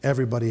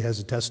 everybody has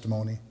a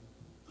testimony.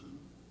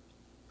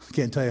 I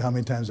can't tell you how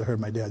many times I heard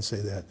my dad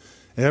say that.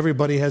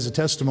 Everybody has a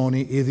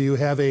testimony. Either you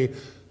have a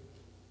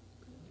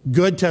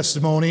good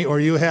testimony or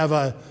you have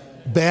a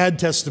bad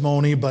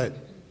testimony, but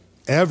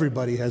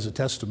everybody has a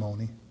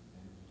testimony.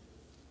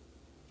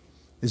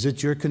 Is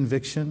it your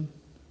conviction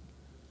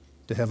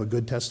to have a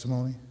good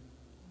testimony?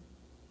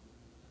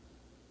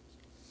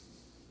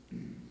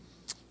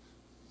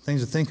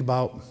 Things to think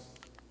about.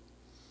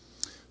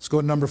 Let's go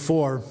to number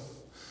 4.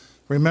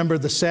 Remember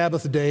the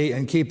Sabbath day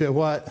and keep it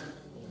what?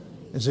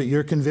 Is it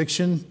your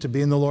conviction to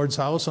be in the Lord's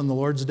house on the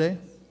Lord's day?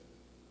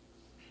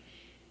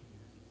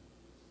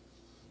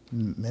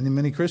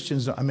 Many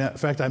Christians, in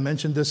fact, I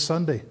mentioned this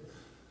Sunday,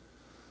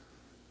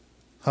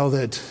 how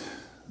that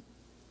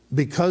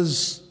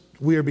because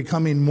we are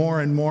becoming more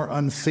and more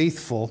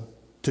unfaithful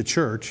to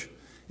church,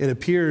 it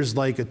appears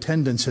like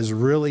attendance has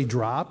really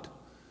dropped.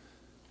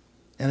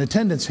 And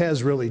attendance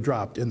has really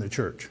dropped in the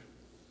church.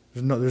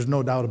 There's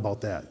no doubt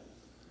about that.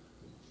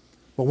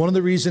 But one of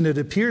the reasons it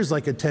appears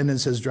like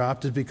attendance has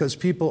dropped is because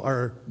people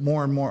are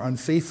more and more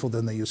unfaithful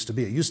than they used to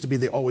be. It used to be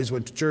they always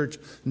went to church.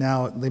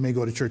 Now they may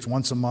go to church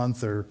once a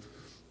month or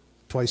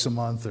twice a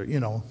month or,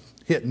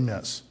 hit and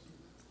miss.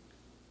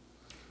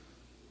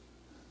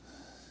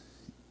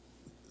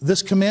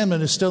 This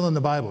commandment is still in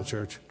the Bible,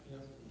 church.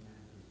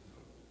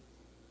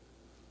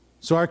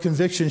 So our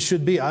conviction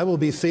should be, I will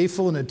be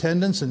faithful in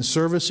attendance and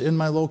service in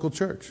my local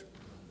church.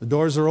 The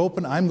doors are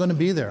open. I'm going to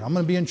be there. I'm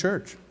going to be in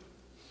church.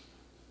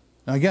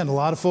 Now again, a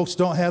lot of folks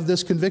don't have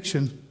this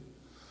conviction.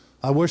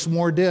 I wish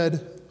more did.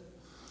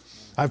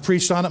 I've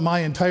preached on it my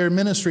entire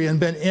ministry and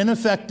been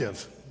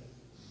ineffective.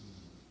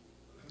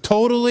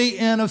 Totally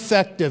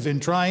ineffective in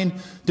trying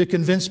to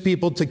convince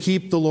people to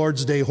keep the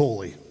Lord's Day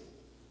holy.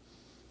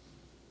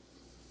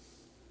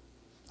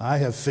 I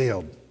have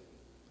failed.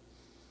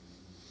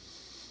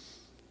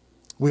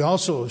 We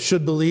also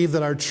should believe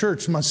that our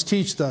church must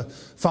teach the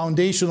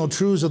foundational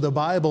truths of the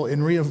Bible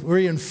and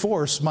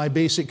reinforce my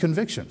basic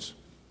convictions.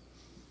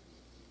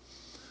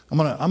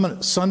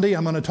 Sunday,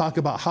 I'm going to talk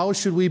about how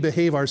should we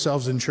behave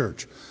ourselves in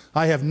church.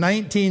 I have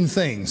 19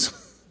 things.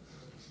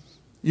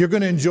 You're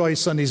going to enjoy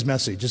Sunday's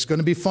message. It's going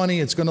to be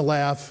funny. It's going to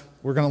laugh.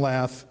 We're going to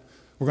laugh.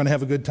 We're going to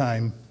have a good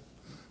time.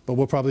 But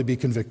we'll probably be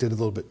convicted a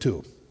little bit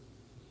too.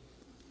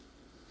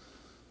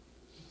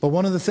 But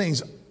one of the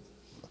things,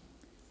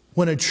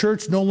 when a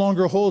church no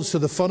longer holds to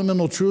the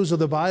fundamental truths of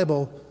the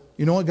Bible,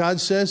 you know what God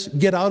says?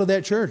 Get out of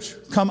that church.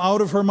 Come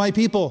out of her, my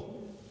people.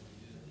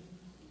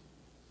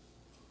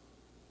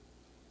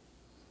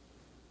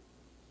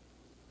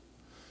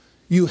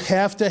 You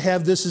have to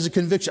have this as a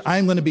conviction.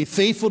 I'm going to be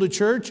faithful to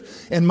church,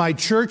 and my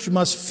church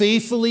must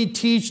faithfully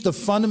teach the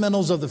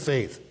fundamentals of the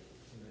faith.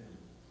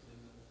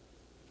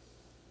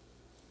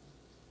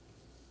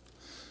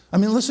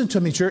 Listen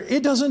to me, church.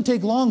 It doesn't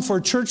take long for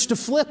a church to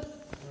flip.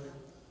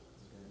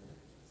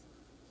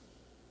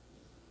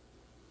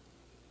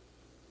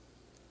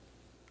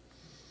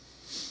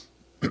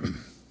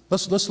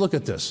 Let's look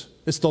at this.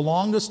 It's the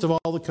longest of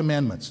all the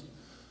commandments.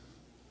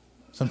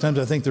 Sometimes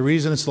I think the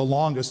reason it's the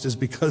longest is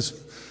because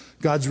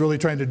God's really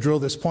trying to drill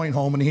this point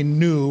home,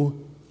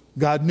 and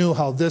God knew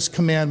how this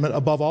commandment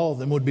above all of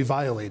them would be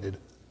violated.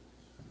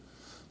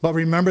 But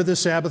remember the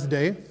Sabbath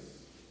day.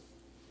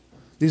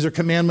 These are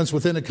commandments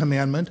within a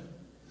commandment.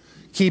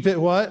 Keep it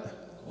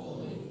what?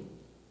 Holy.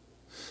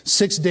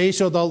 6 days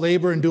shalt thou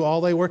labor and do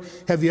all thy work.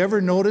 Have you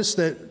ever noticed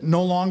that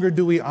no longer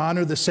do we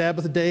honor the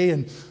Sabbath day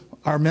and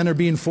our men are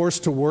being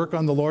forced to work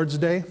on the Lord's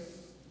day?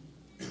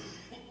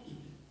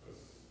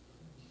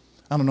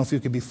 I don't know if you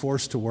could be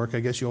forced to work.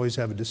 I guess you always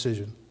have a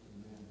decision.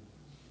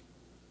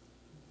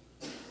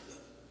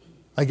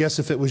 I guess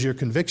if it was your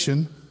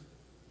conviction.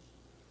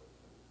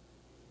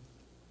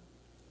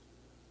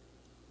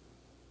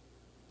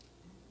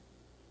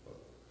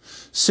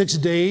 "6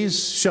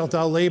 days shalt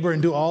thou labor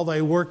and do all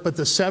thy work, but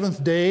the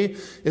seventh day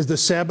is the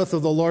Sabbath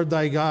of the Lord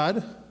thy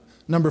God."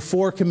 Number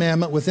 4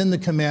 commandment within the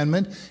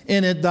commandment.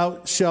 "In it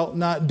thou shalt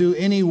not do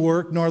any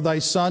work, nor thy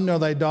son, nor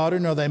thy daughter,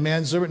 nor thy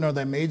manservant, nor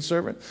thy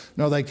maidservant,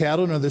 nor thy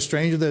cattle, nor the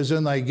stranger that is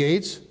in thy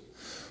gates.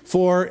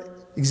 For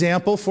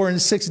example, for in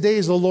 6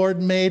 days the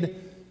Lord made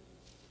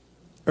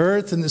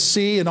earth and the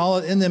sea and all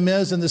that in them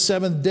is, and the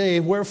seventh day.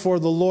 Wherefore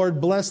the Lord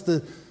blessed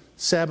the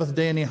Sabbath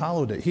day and he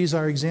hallowed it." He's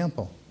our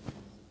example.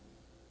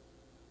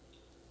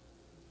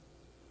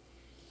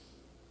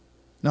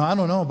 Now, I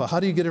don't know, but how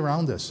do you get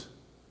around this?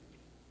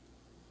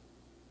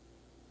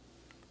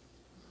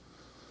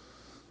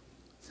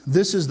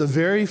 This is the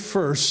very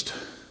first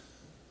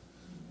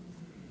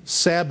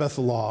Sabbath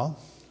law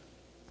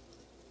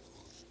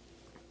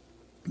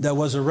that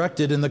was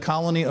erected in the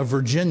colony of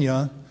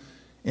Virginia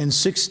in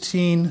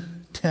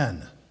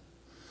 1610.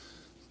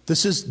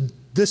 This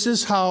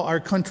is how our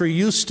country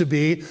used to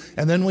be,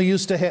 and then we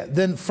used to have.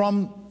 Then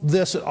from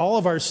this, all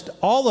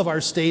of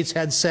our states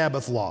had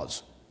Sabbath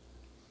laws.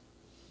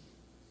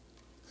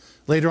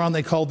 Later on,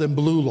 they called them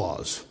blue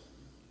laws.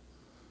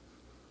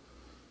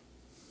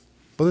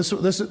 But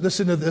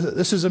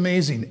this is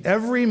amazing.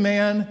 "Every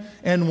man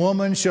and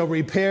woman shall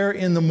repair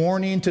in the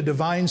morning to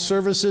divine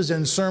services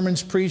and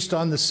sermons preached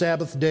on the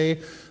Sabbath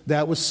day."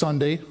 That was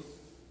Sunday,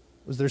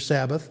 was their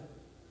Sabbath.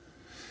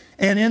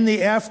 "And in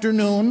the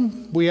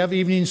afternoon," we have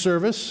evening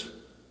service.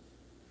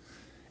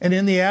 "And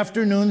in the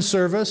afternoon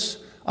service,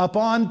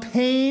 upon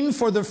pain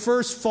for the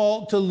first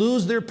fault to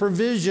lose their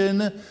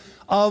provision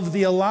of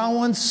the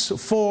allowance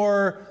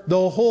for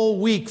the whole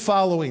week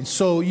following."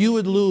 So you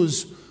would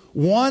lose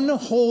 1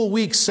 whole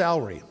week's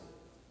salary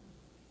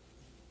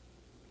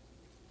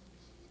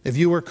if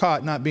you were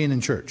caught not being in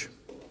church.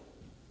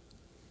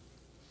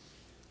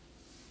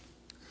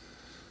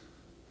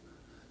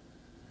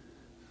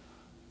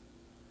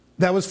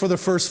 That was for the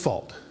first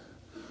fault.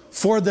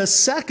 For the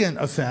second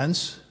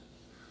offense,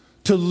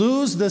 to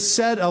lose the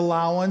said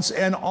allowance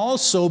and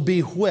also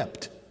be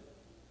whipped.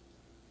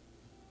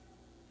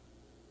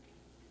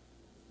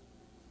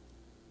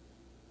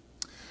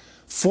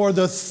 For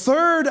the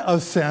third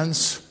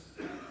offense,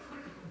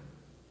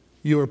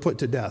 you were put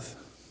to death.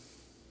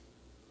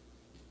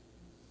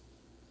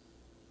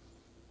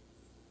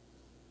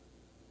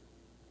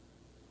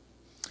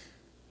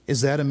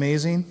 Is that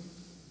amazing?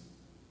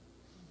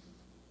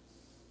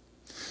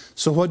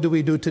 So what do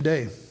we do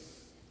today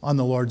on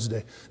the Lord's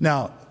Day?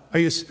 Now,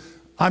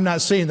 I'm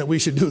not saying that we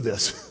should do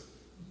this.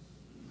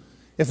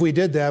 If we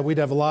did that, we'd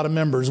have a lot of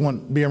members who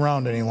wouldn't be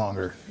around any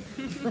longer.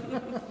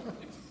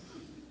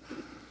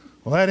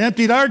 Well, that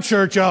emptied our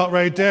church out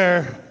right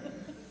there.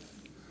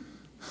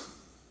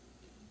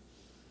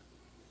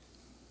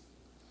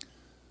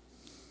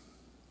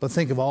 But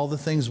think of all the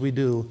things we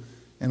do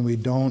and we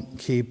don't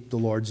keep the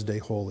Lord's Day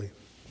holy.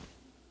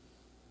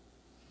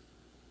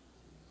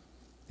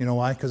 You know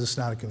why? Because it's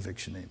not a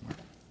conviction anymore.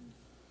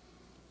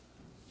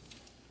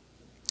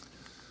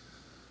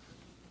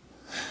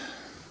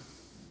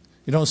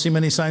 You don't see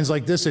many signs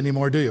like this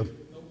anymore, do you?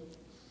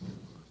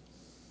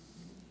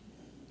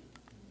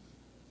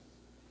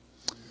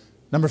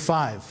 Number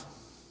 5.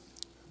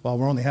 Well,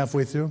 we're only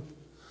halfway through.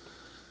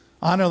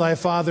 "Honor thy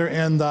father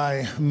and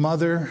thy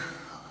mother."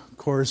 Of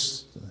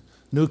course,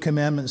 New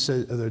Commandment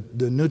says,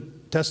 the New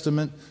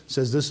Testament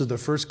says this is the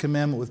first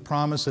commandment with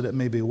promise that it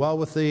may be well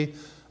with thee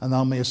and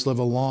thou mayest live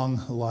a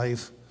long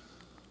life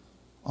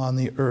on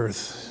the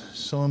earth.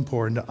 So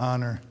important to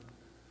honor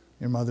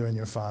your mother and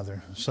your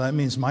father. So that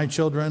means my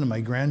children and my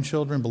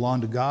grandchildren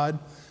belong to God.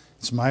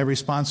 It's my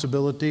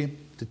responsibility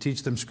to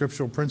teach them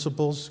scriptural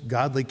principles,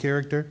 godly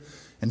character,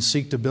 and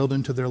seek to build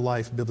into their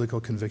life biblical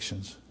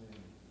convictions.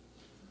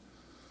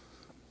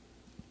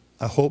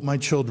 I hope my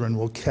children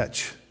will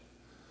catch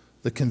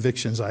the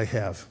convictions I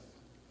have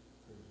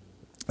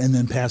and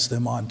then pass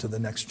them on to the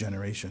next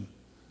generation.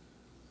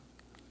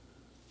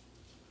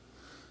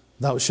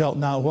 Thou shalt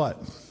not what?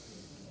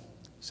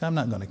 Say, I'm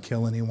not going to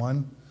kill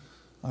anyone.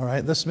 All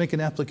right, let's make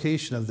an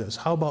application of this.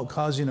 How about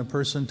causing a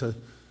person to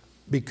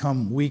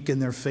become weak in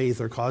their faith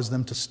or cause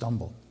them to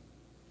stumble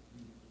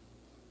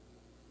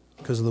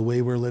because of the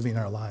way we're living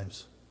our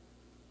lives?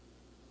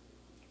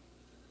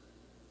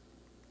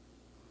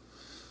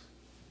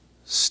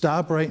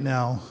 Stop right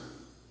now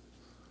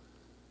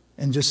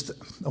and just,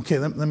 okay,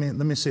 let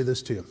me say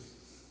this to you.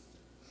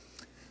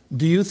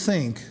 Do you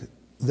think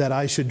that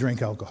I should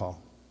drink alcohol?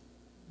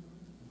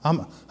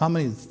 How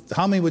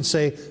many would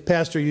say,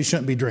 Pastor, you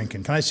shouldn't be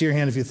drinking? Can I see your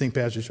hand if you think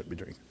Pastor shouldn't be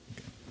drinking?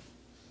 Okay.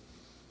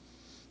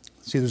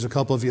 See, there's a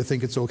couple of you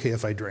think it's okay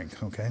if I drink,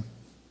 okay?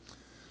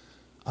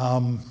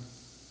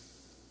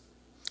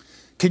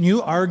 Can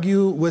you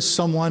argue with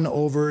someone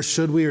over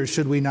should we or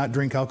should we not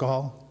drink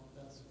alcohol?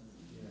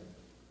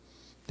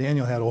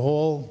 Daniel had a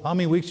whole, how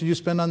many weeks did you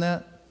spend on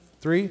that?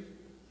 3?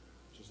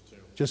 Just 2.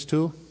 Just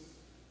 2?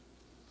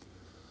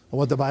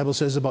 What the Bible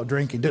says about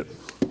drinking. Did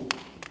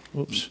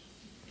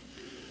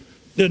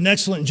an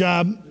excellent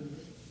job.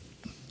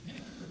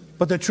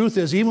 But the truth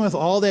is, even with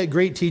all that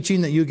great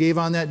teaching that you gave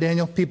on that,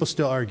 Daniel, people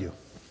still argue.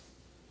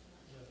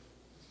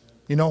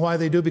 You know why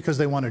they do? Because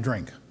they want to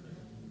drink.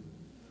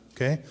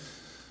 Okay?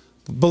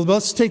 But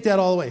let's take that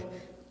all the way.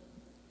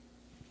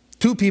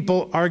 2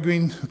 people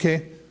arguing,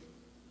 okay,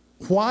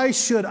 why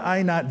should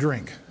I not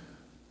drink?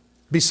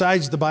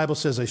 Besides the Bible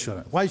says I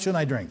shouldn't. Why shouldn't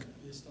I drink?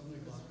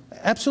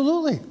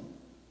 Absolutely.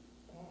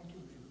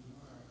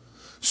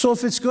 So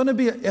if it's going to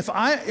be, if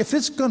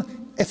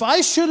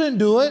I shouldn't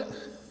do it,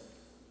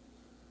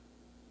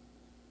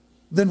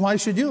 then why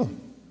should you?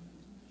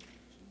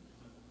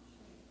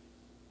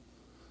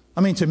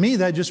 I mean, to me,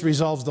 that just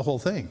resolves the whole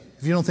thing.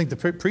 If you don't think the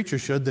preacher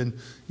should, then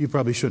you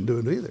probably shouldn't do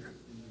it either.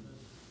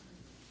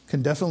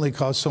 Can definitely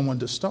cause someone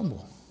to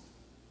stumble.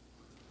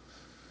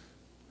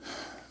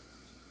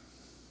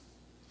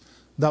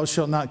 Thou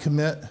shalt not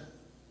commit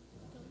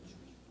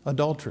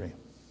adultery.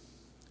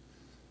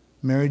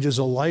 Marriage is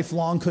a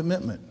lifelong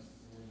commitment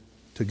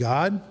to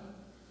God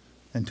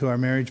and to our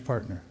marriage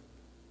partner.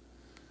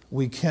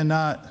 We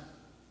cannot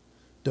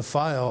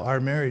defile our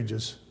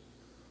marriages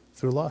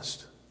through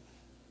lust.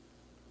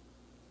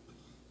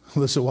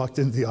 Alyssa walked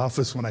into the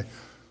office when I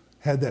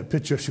had that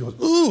picture. She goes,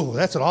 "Ooh,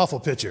 that's an awful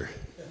picture."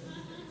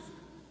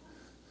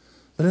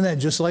 But isn't that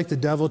just like the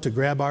devil to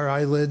grab our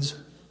eyelids,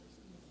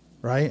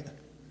 right?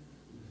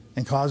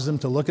 And cause them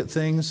to look at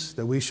things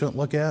that we shouldn't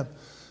look at?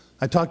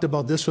 I talked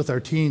about this with our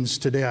teens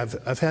today.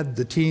 I've had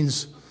the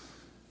teens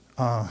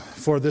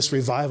for this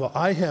revival.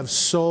 I have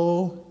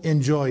so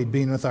enjoyed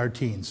being with our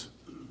teens.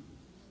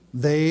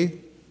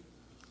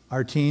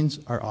 Our teens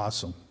are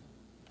awesome.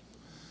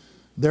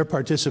 Their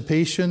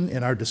participation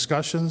in our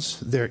discussions,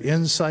 their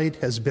insight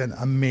has been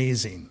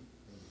amazing.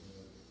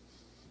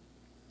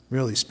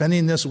 Really,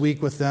 spending this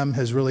week with them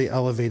has really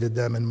elevated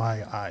them in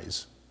my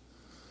eyes.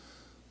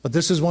 But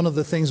this is one of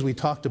the things we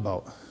talked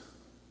about,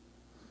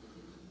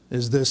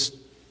 is this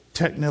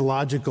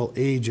technological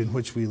age in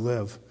which we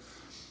live.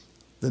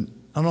 I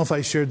don't know if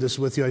I shared this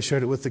with you. I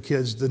shared it with the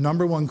kids. The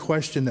number one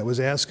question that was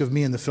asked of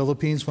me in the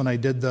Philippines when I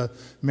did the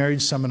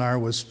marriage seminar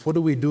was, what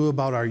do we do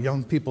about our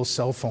young people's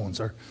cell phones?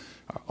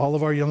 All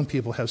of our young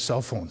people have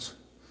cell phones.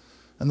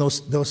 And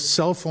those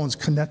cell phones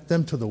connect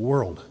them to the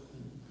world.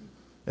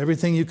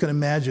 Everything you can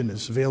imagine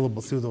is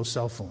available through those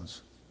cell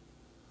phones.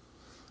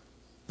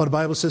 But the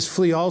Bible says,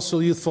 flee also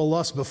youthful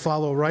lust, but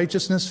follow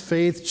righteousness,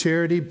 faith,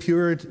 charity,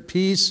 purity,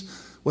 peace,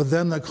 with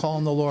them that call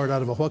on the Lord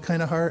out of a what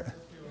kind of heart?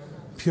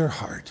 Pure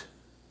heart.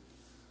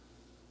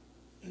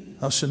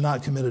 Thou shalt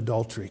not commit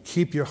adultery.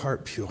 Keep your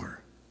heart pure.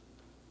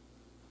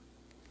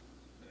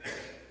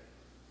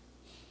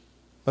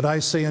 But I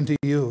say unto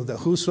you that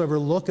whosoever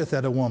looketh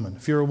at a woman,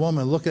 if you're a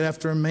woman, looketh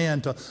after a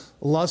man to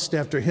lust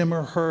after him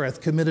or her,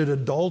 hath committed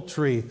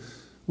adultery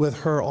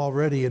with her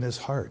already in his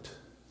heart.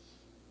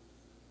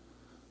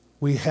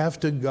 We have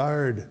to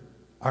guard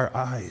our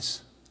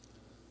eyes.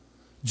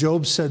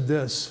 Job said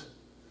this.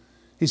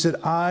 He said,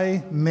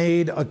 I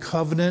made a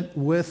covenant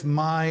with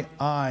my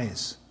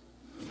eyes.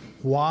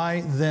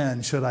 Why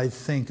then should I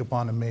think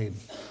upon a maid?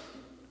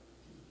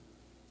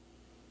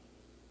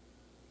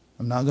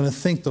 I'm not going to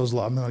think those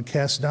laws. I'm going to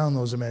cast down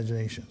those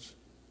imaginations.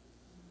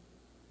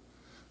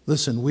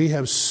 Listen, we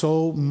have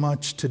so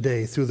much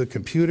today through the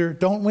computer,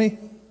 don't we?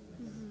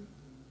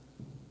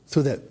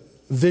 Through that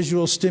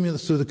visual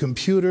stimulus, through the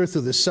computer,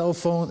 through the cell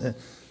phone.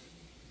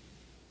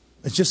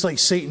 It's just like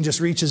Satan just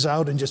reaches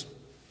out and just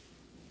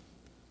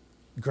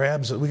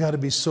grabs it. We got to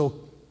be so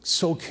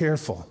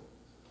careful.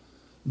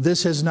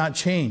 This has not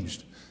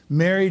changed.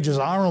 Marriage is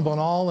honorable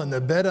and all, and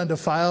the bed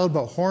undefiled,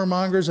 but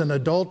whoremongers and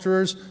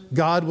adulterers,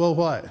 God will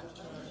what?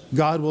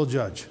 God will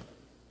judge.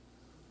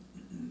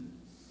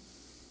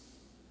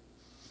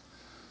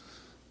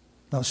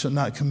 Thou shalt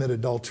not commit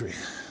adultery.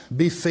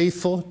 Be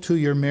faithful to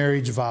your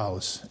marriage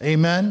vows.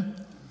 Amen?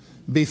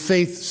 Be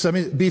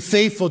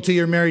faithful to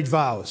your marriage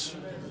vows.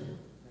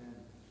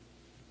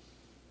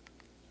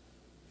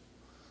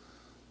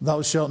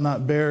 Thou shalt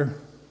not bear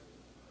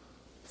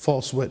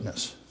false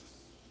witness.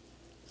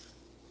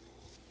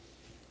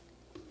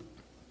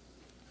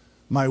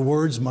 My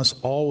words must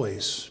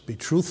always be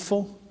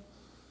truthful,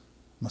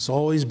 must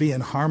always be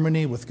in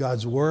harmony with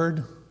God's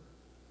word.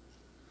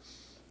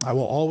 I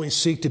will always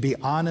seek to be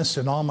honest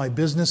in all my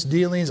business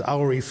dealings. I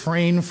will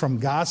refrain from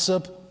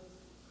gossip,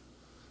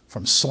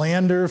 from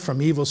slander,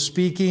 from evil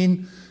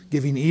speaking,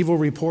 giving evil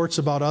reports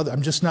about others.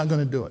 I'm just not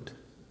going to do it.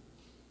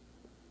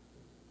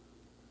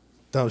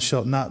 Thou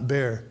shalt not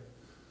bear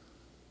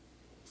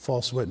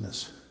false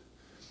witness.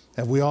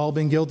 Have we all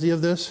been guilty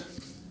of this?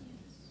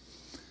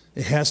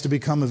 It has to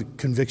become a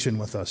conviction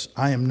with us.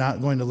 I am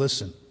not going to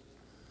listen.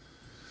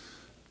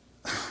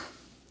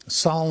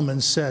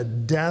 Solomon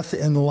said, death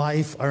and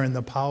life are in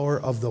the power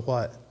of the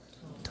what?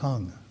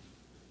 Tongue.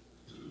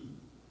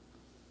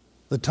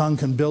 The tongue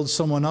can build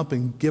someone up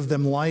and give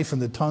them life,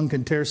 and the tongue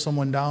can tear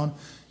someone down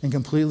and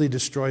completely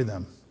destroy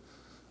them.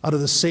 Out of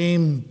the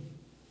same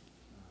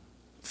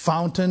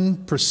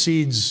fountain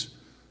proceeds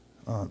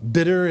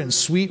bitter and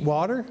sweet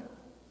water.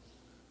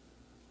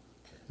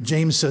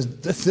 James says,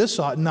 this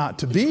ought not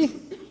to be.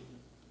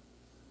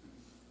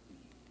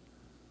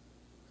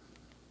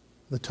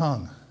 The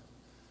tongue.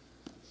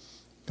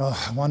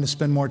 Oh, I wanted to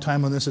spend more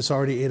time on this. It's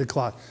already 8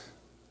 o'clock.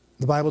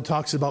 The Bible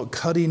talks about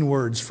cutting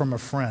words from a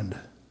friend.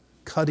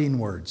 Cutting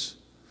words.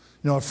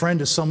 You know, a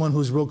friend is someone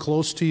who's real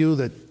close to you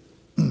that...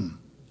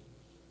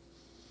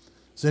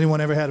 Has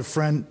anyone ever had a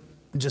friend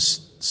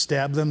just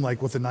stab them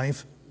like with a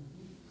knife?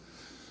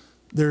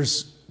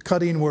 There's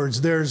cutting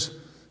words. There's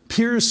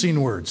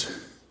piercing words.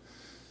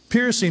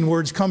 Piercing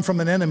words come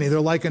from an enemy.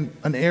 They're like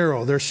an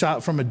arrow. They're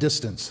shot from a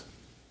distance.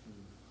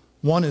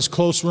 One is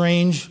close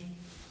range.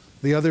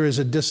 The other is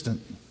a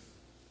distant.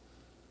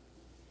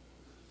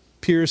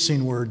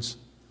 Piercing words.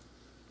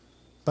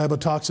 The Bible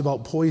talks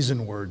about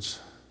poison words.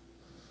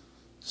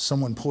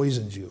 Someone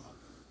poisons you.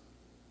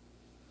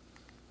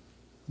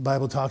 The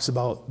Bible talks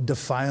about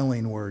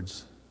defiling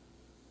words.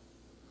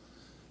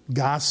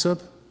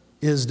 Gossip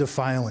is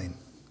defiling.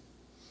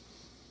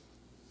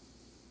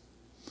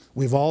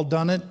 We've all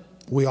done it.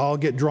 We all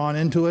get drawn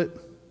into it.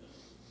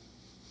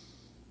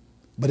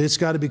 But it's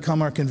got to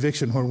become our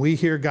conviction. When we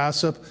hear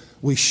gossip,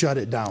 we shut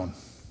it down.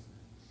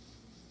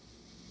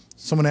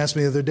 Someone asked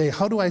me the other day,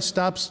 how do I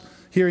stop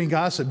hearing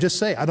gossip? Just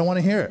say, I don't want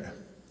to hear it.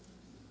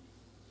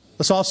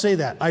 Let's all say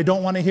that. I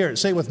don't want to hear it.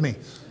 Say it with me.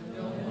 I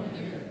don't want to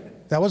hear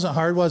it. That wasn't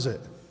hard, was it?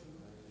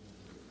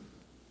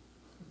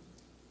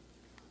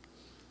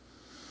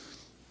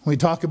 When we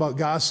talk about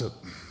gossip,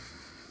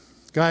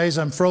 guys,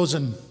 I'm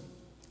frozen.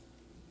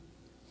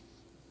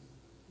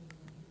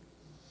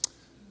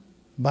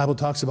 The Bible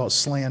talks about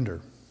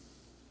slander.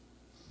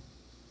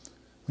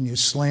 When you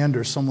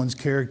slander someone's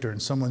character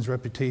and someone's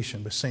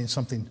reputation by saying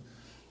something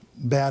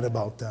bad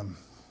about them.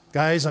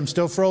 Guys, I'm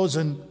still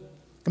frozen.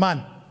 Come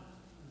on.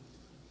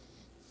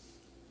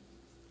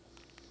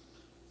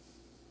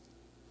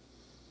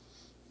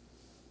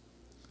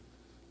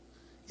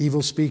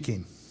 Evil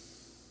speaking.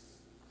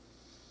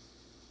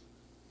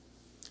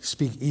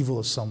 Speak evil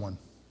of someone.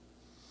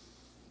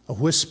 A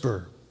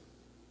whisper.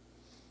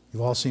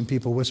 You've all seen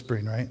people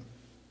whispering, right?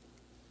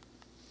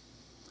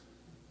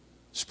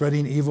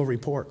 Spreading evil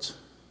reports.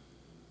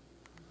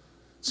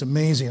 It's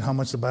amazing how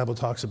much the Bible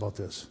talks about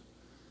this.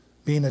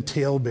 Being a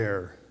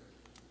talebearer.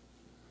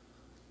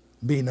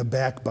 Being a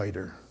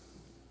backbiter.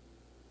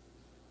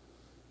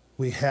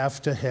 We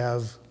have to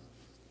have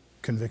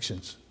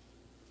convictions.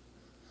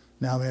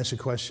 Now I'm going to ask you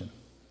a question.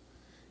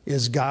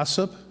 Is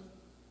gossip,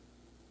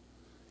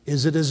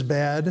 is it as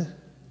bad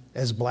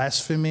as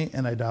blasphemy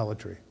and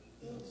idolatry?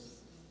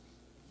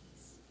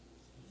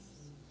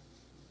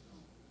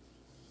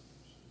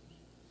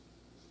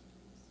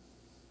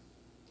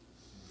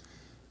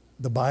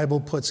 The Bible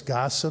puts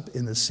gossip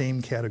in the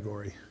same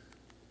category.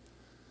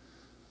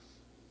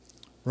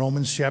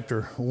 Romans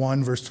chapter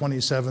 1, verse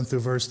 27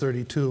 through verse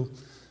 32.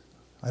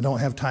 I don't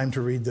have time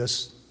to read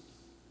this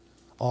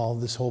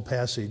whole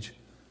passage.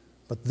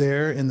 But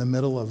there in the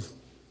middle of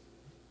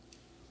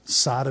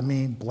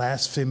sodomy,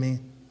 blasphemy,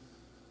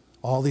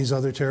 all these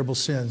other terrible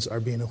sins are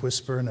being a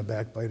whisperer and a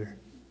backbiter.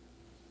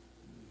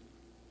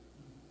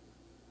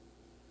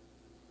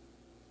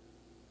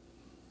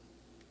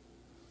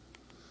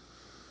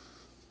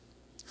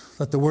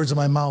 Let the words of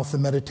my mouth, the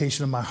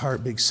meditation of my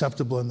heart be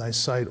acceptable in thy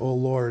sight, O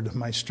Lord,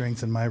 my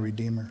strength and my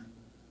Redeemer.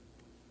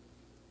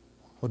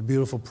 What a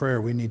beautiful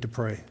prayer we need to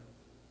pray.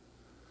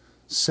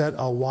 Set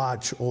a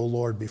watch, O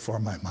Lord, before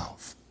my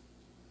mouth.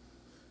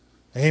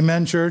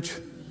 Amen, church?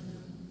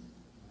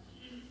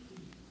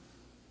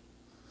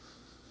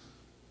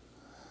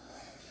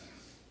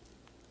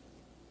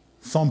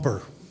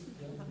 Thumper.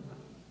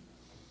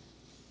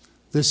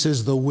 This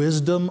is the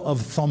wisdom of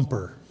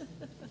Thumper.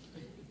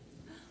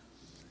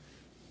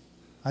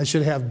 I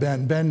should have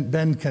Ben.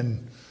 Ben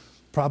can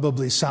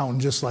probably sound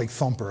just like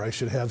Thumper. I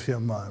should have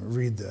him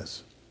read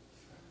this.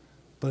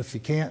 But if you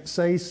can't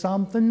say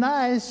something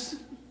nice,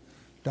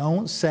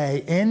 don't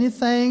say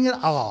anything at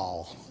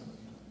all.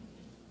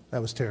 That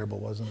was terrible,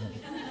 wasn't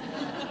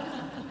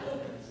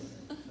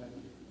it?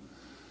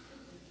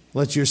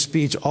 Let your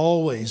speech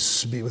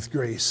always be with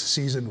grace,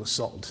 seasoned with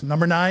salt.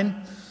 Number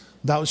 9,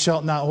 thou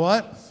shalt not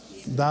what?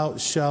 Thou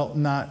shalt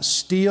not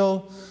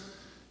steal.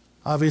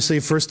 Obviously,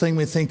 first thing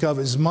we think of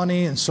is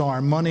money, and so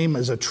our money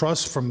is a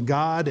trust from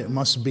God. It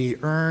must be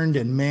earned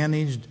and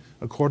managed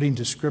according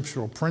to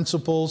scriptural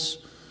principles.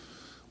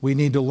 We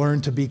need to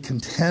learn to be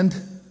content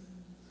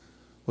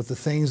with the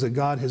things that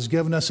God has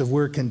given us. If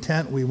we're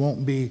content, we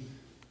won't be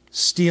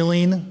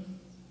stealing.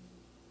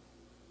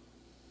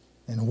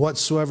 In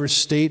whatsoever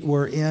state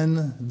we're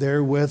in,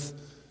 therewith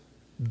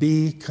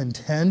be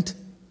content.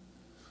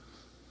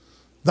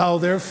 Thou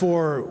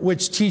therefore,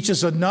 which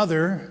teachest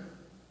another,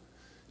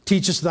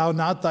 teachest thou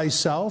not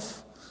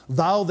thyself?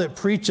 Thou that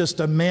preachest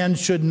a man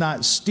should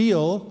not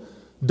steal,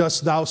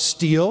 dost thou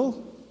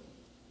steal?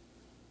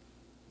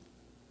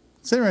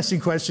 It's an interesting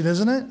question,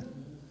 isn't it?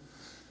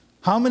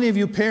 How many of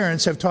you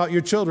parents have taught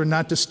your children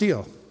not to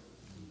steal?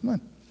 Come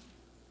on.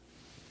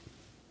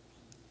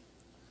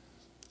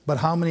 But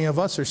how many of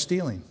us are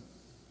stealing?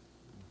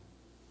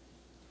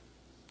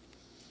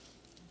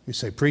 You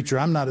say, preacher,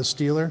 I'm not a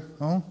stealer.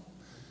 Oh,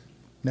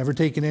 never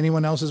taken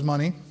anyone else's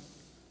money.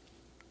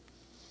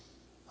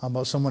 How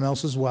about someone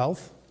else's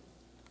wealth?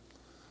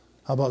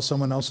 How about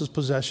someone else's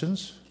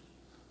possessions?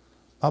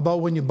 How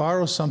about when you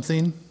borrow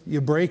something,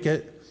 you break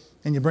it,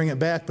 and you bring it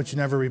back, but you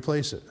never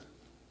replace it?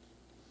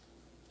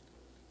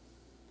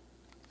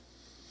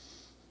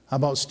 How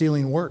about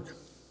stealing work?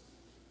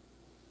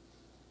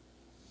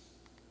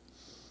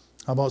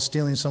 How about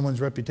stealing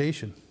someone's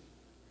reputation?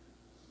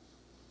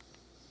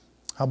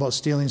 How about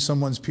stealing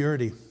someone's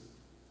purity?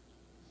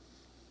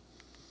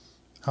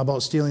 How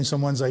about stealing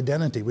someone's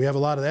identity? We have a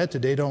lot of that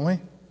today, don't we?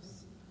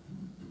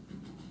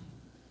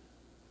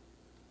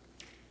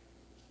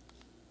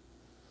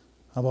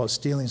 How about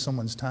stealing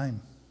someone's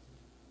time?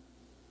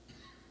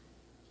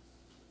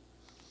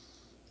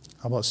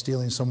 How about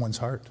stealing someone's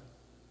heart?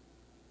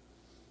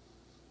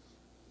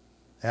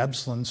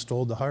 Absalom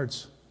stole the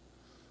hearts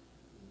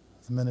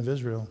of the men of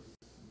Israel.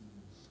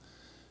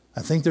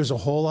 I think there's a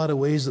whole lot of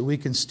ways that we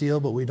can steal,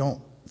 but we don't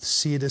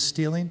see it as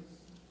stealing.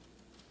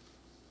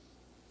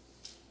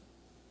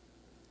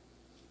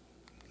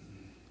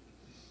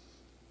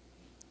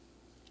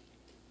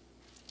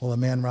 Will a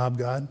man rob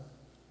God?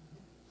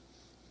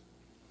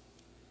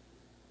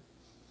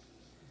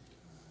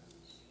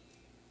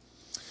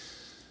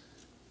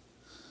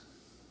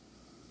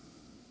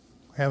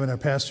 We're having our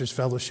pastor's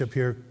fellowship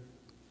here.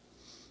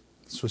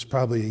 This was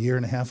probably a year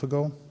and a half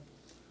ago.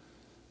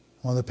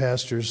 One of the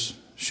pastors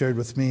shared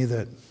with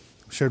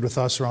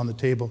us around the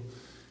table.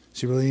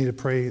 So you really need to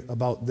pray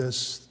about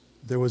this.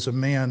 There was a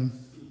man,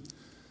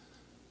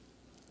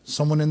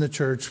 someone in the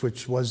church,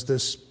 which was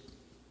this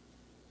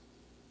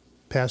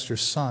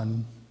pastor's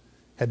son,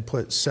 had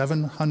put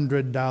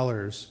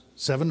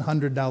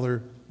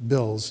 $700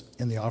 bills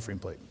in the offering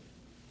plate.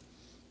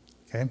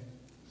 Okay?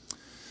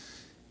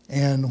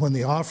 And when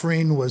the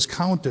offering was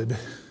counted,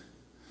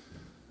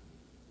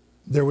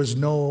 there was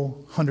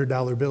no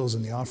 $100 bills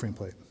in the offering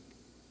plate.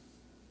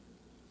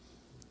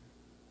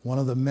 One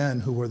of the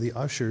men who were the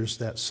ushers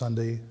that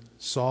Sunday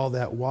saw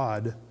that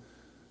wad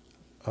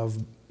of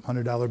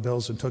 $100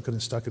 bills and took it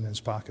and stuck it in his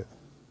pocket.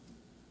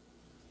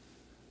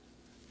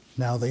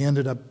 Now, they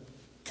ended up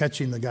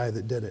catching the guy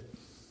that did it.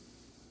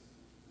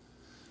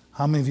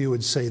 How many of you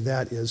would say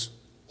that is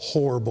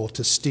horrible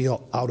to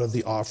steal out of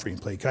the offering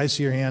plate? Can I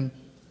see your hand?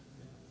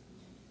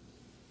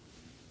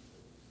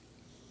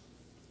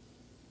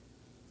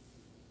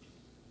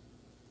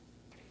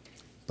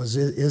 But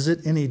is it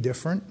any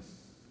different?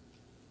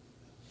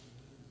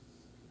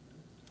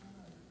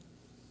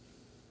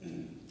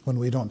 When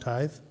we don't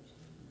tithe?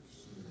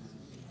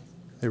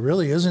 It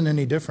really isn't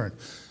any different.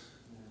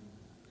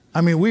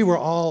 I mean, we were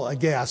all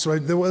aghast.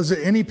 Right? There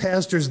wasn't any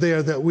pastors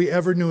there that we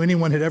ever knew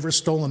anyone had ever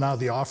stolen out of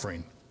the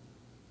offering.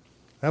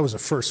 That was a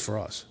first for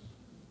us.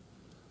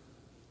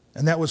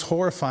 And that was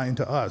horrifying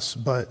to us.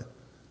 But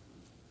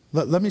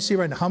let me see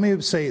right now. How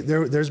many say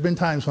there's been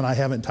times when I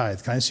haven't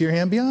tithed? Can I see your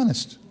hand? Be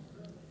honest.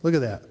 Look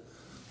at that.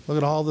 Look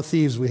at all the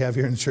thieves we have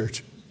here in the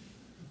church.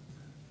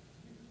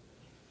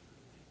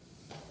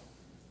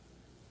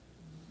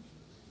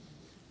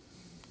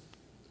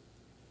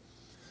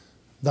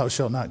 Thou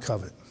shalt not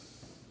covet.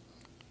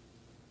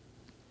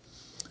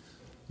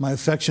 My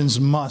affections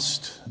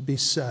must be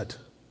set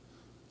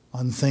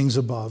on things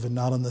above and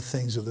not on the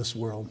things of this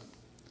world.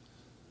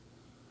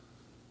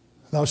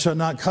 Thou shalt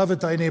not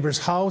covet thy neighbor's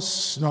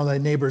house, nor thy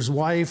neighbor's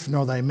wife,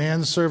 nor thy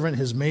manservant,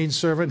 his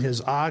maidservant, his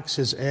ox,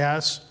 his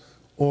ass,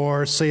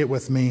 or, say it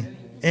with me,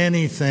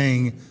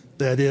 anything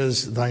that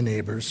is thy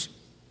neighbor's.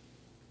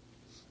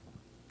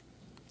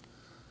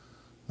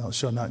 Thou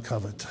shalt not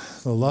covet.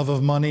 The love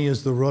of money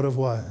is the root of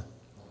what?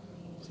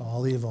 It's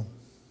all evil.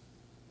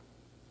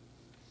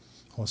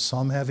 Well,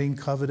 some having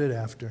coveted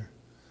after.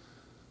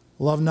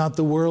 Love not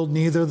the world,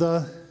 neither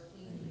the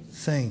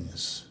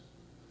things.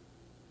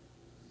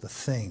 The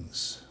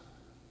things.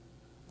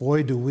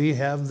 Boy, do we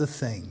have the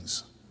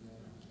things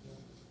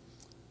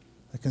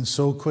that can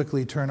so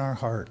quickly turn our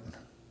heart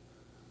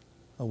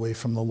away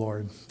from the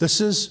Lord. This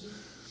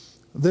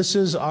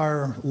is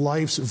our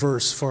life's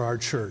verse for our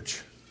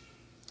church.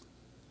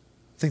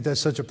 I think that's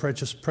such a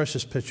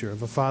precious picture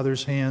of a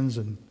father's hands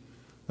and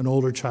an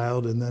older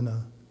child and then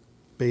a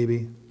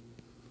baby.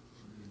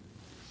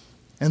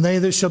 And they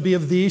that shall be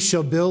of thee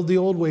shall build the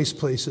old waste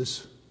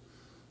places.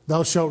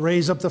 Thou shalt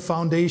raise up the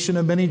foundation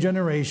of many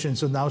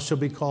generations, and thou shalt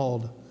be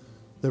called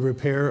the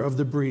repairer of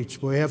the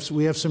breach. We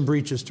have some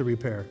breaches to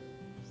repair.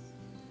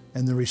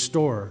 And the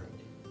restorer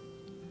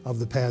of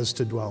the paths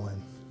to dwell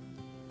in.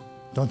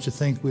 Don't you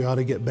think we ought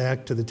to get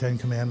back to the Ten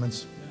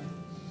Commandments?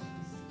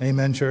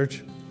 Amen,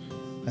 church?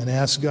 And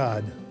ask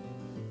God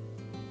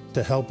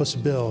to help us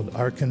build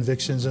our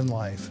convictions in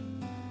life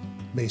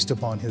based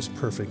upon His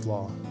perfect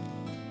law.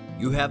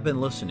 You have been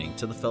listening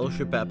to the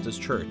Fellowship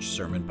Baptist Church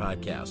Sermon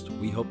Podcast.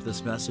 We hope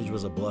this message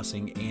was a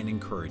blessing and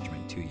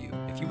encouragement to you.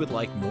 If you would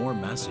like more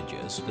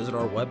messages, visit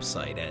our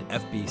website at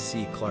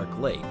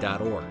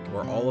fbcclarklake.org,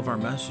 where all of our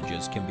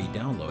messages can be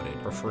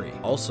downloaded for free.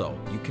 Also,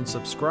 you can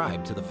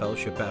subscribe to the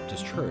Fellowship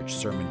Baptist Church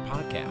Sermon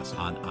Podcast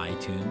on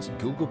iTunes,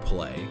 Google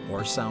Play,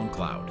 or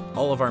SoundCloud.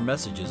 All of our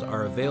messages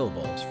are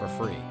available for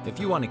free.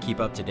 If you want to keep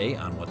up to date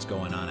on what's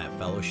going on at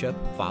Fellowship,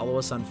 follow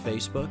us on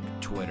Facebook,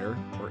 Twitter,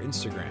 or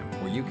Instagram,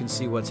 where you can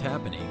see what's happening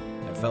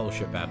at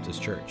Fellowship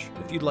Baptist Church.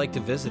 If you'd like to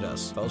visit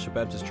us, Fellowship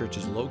Baptist Church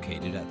is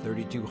located at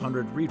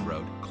 3200 Reed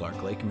Road,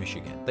 Clark Lake,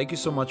 Michigan. Thank you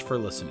so much for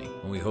listening,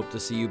 and we hope to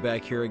see you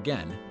back here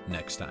again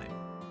next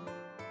time.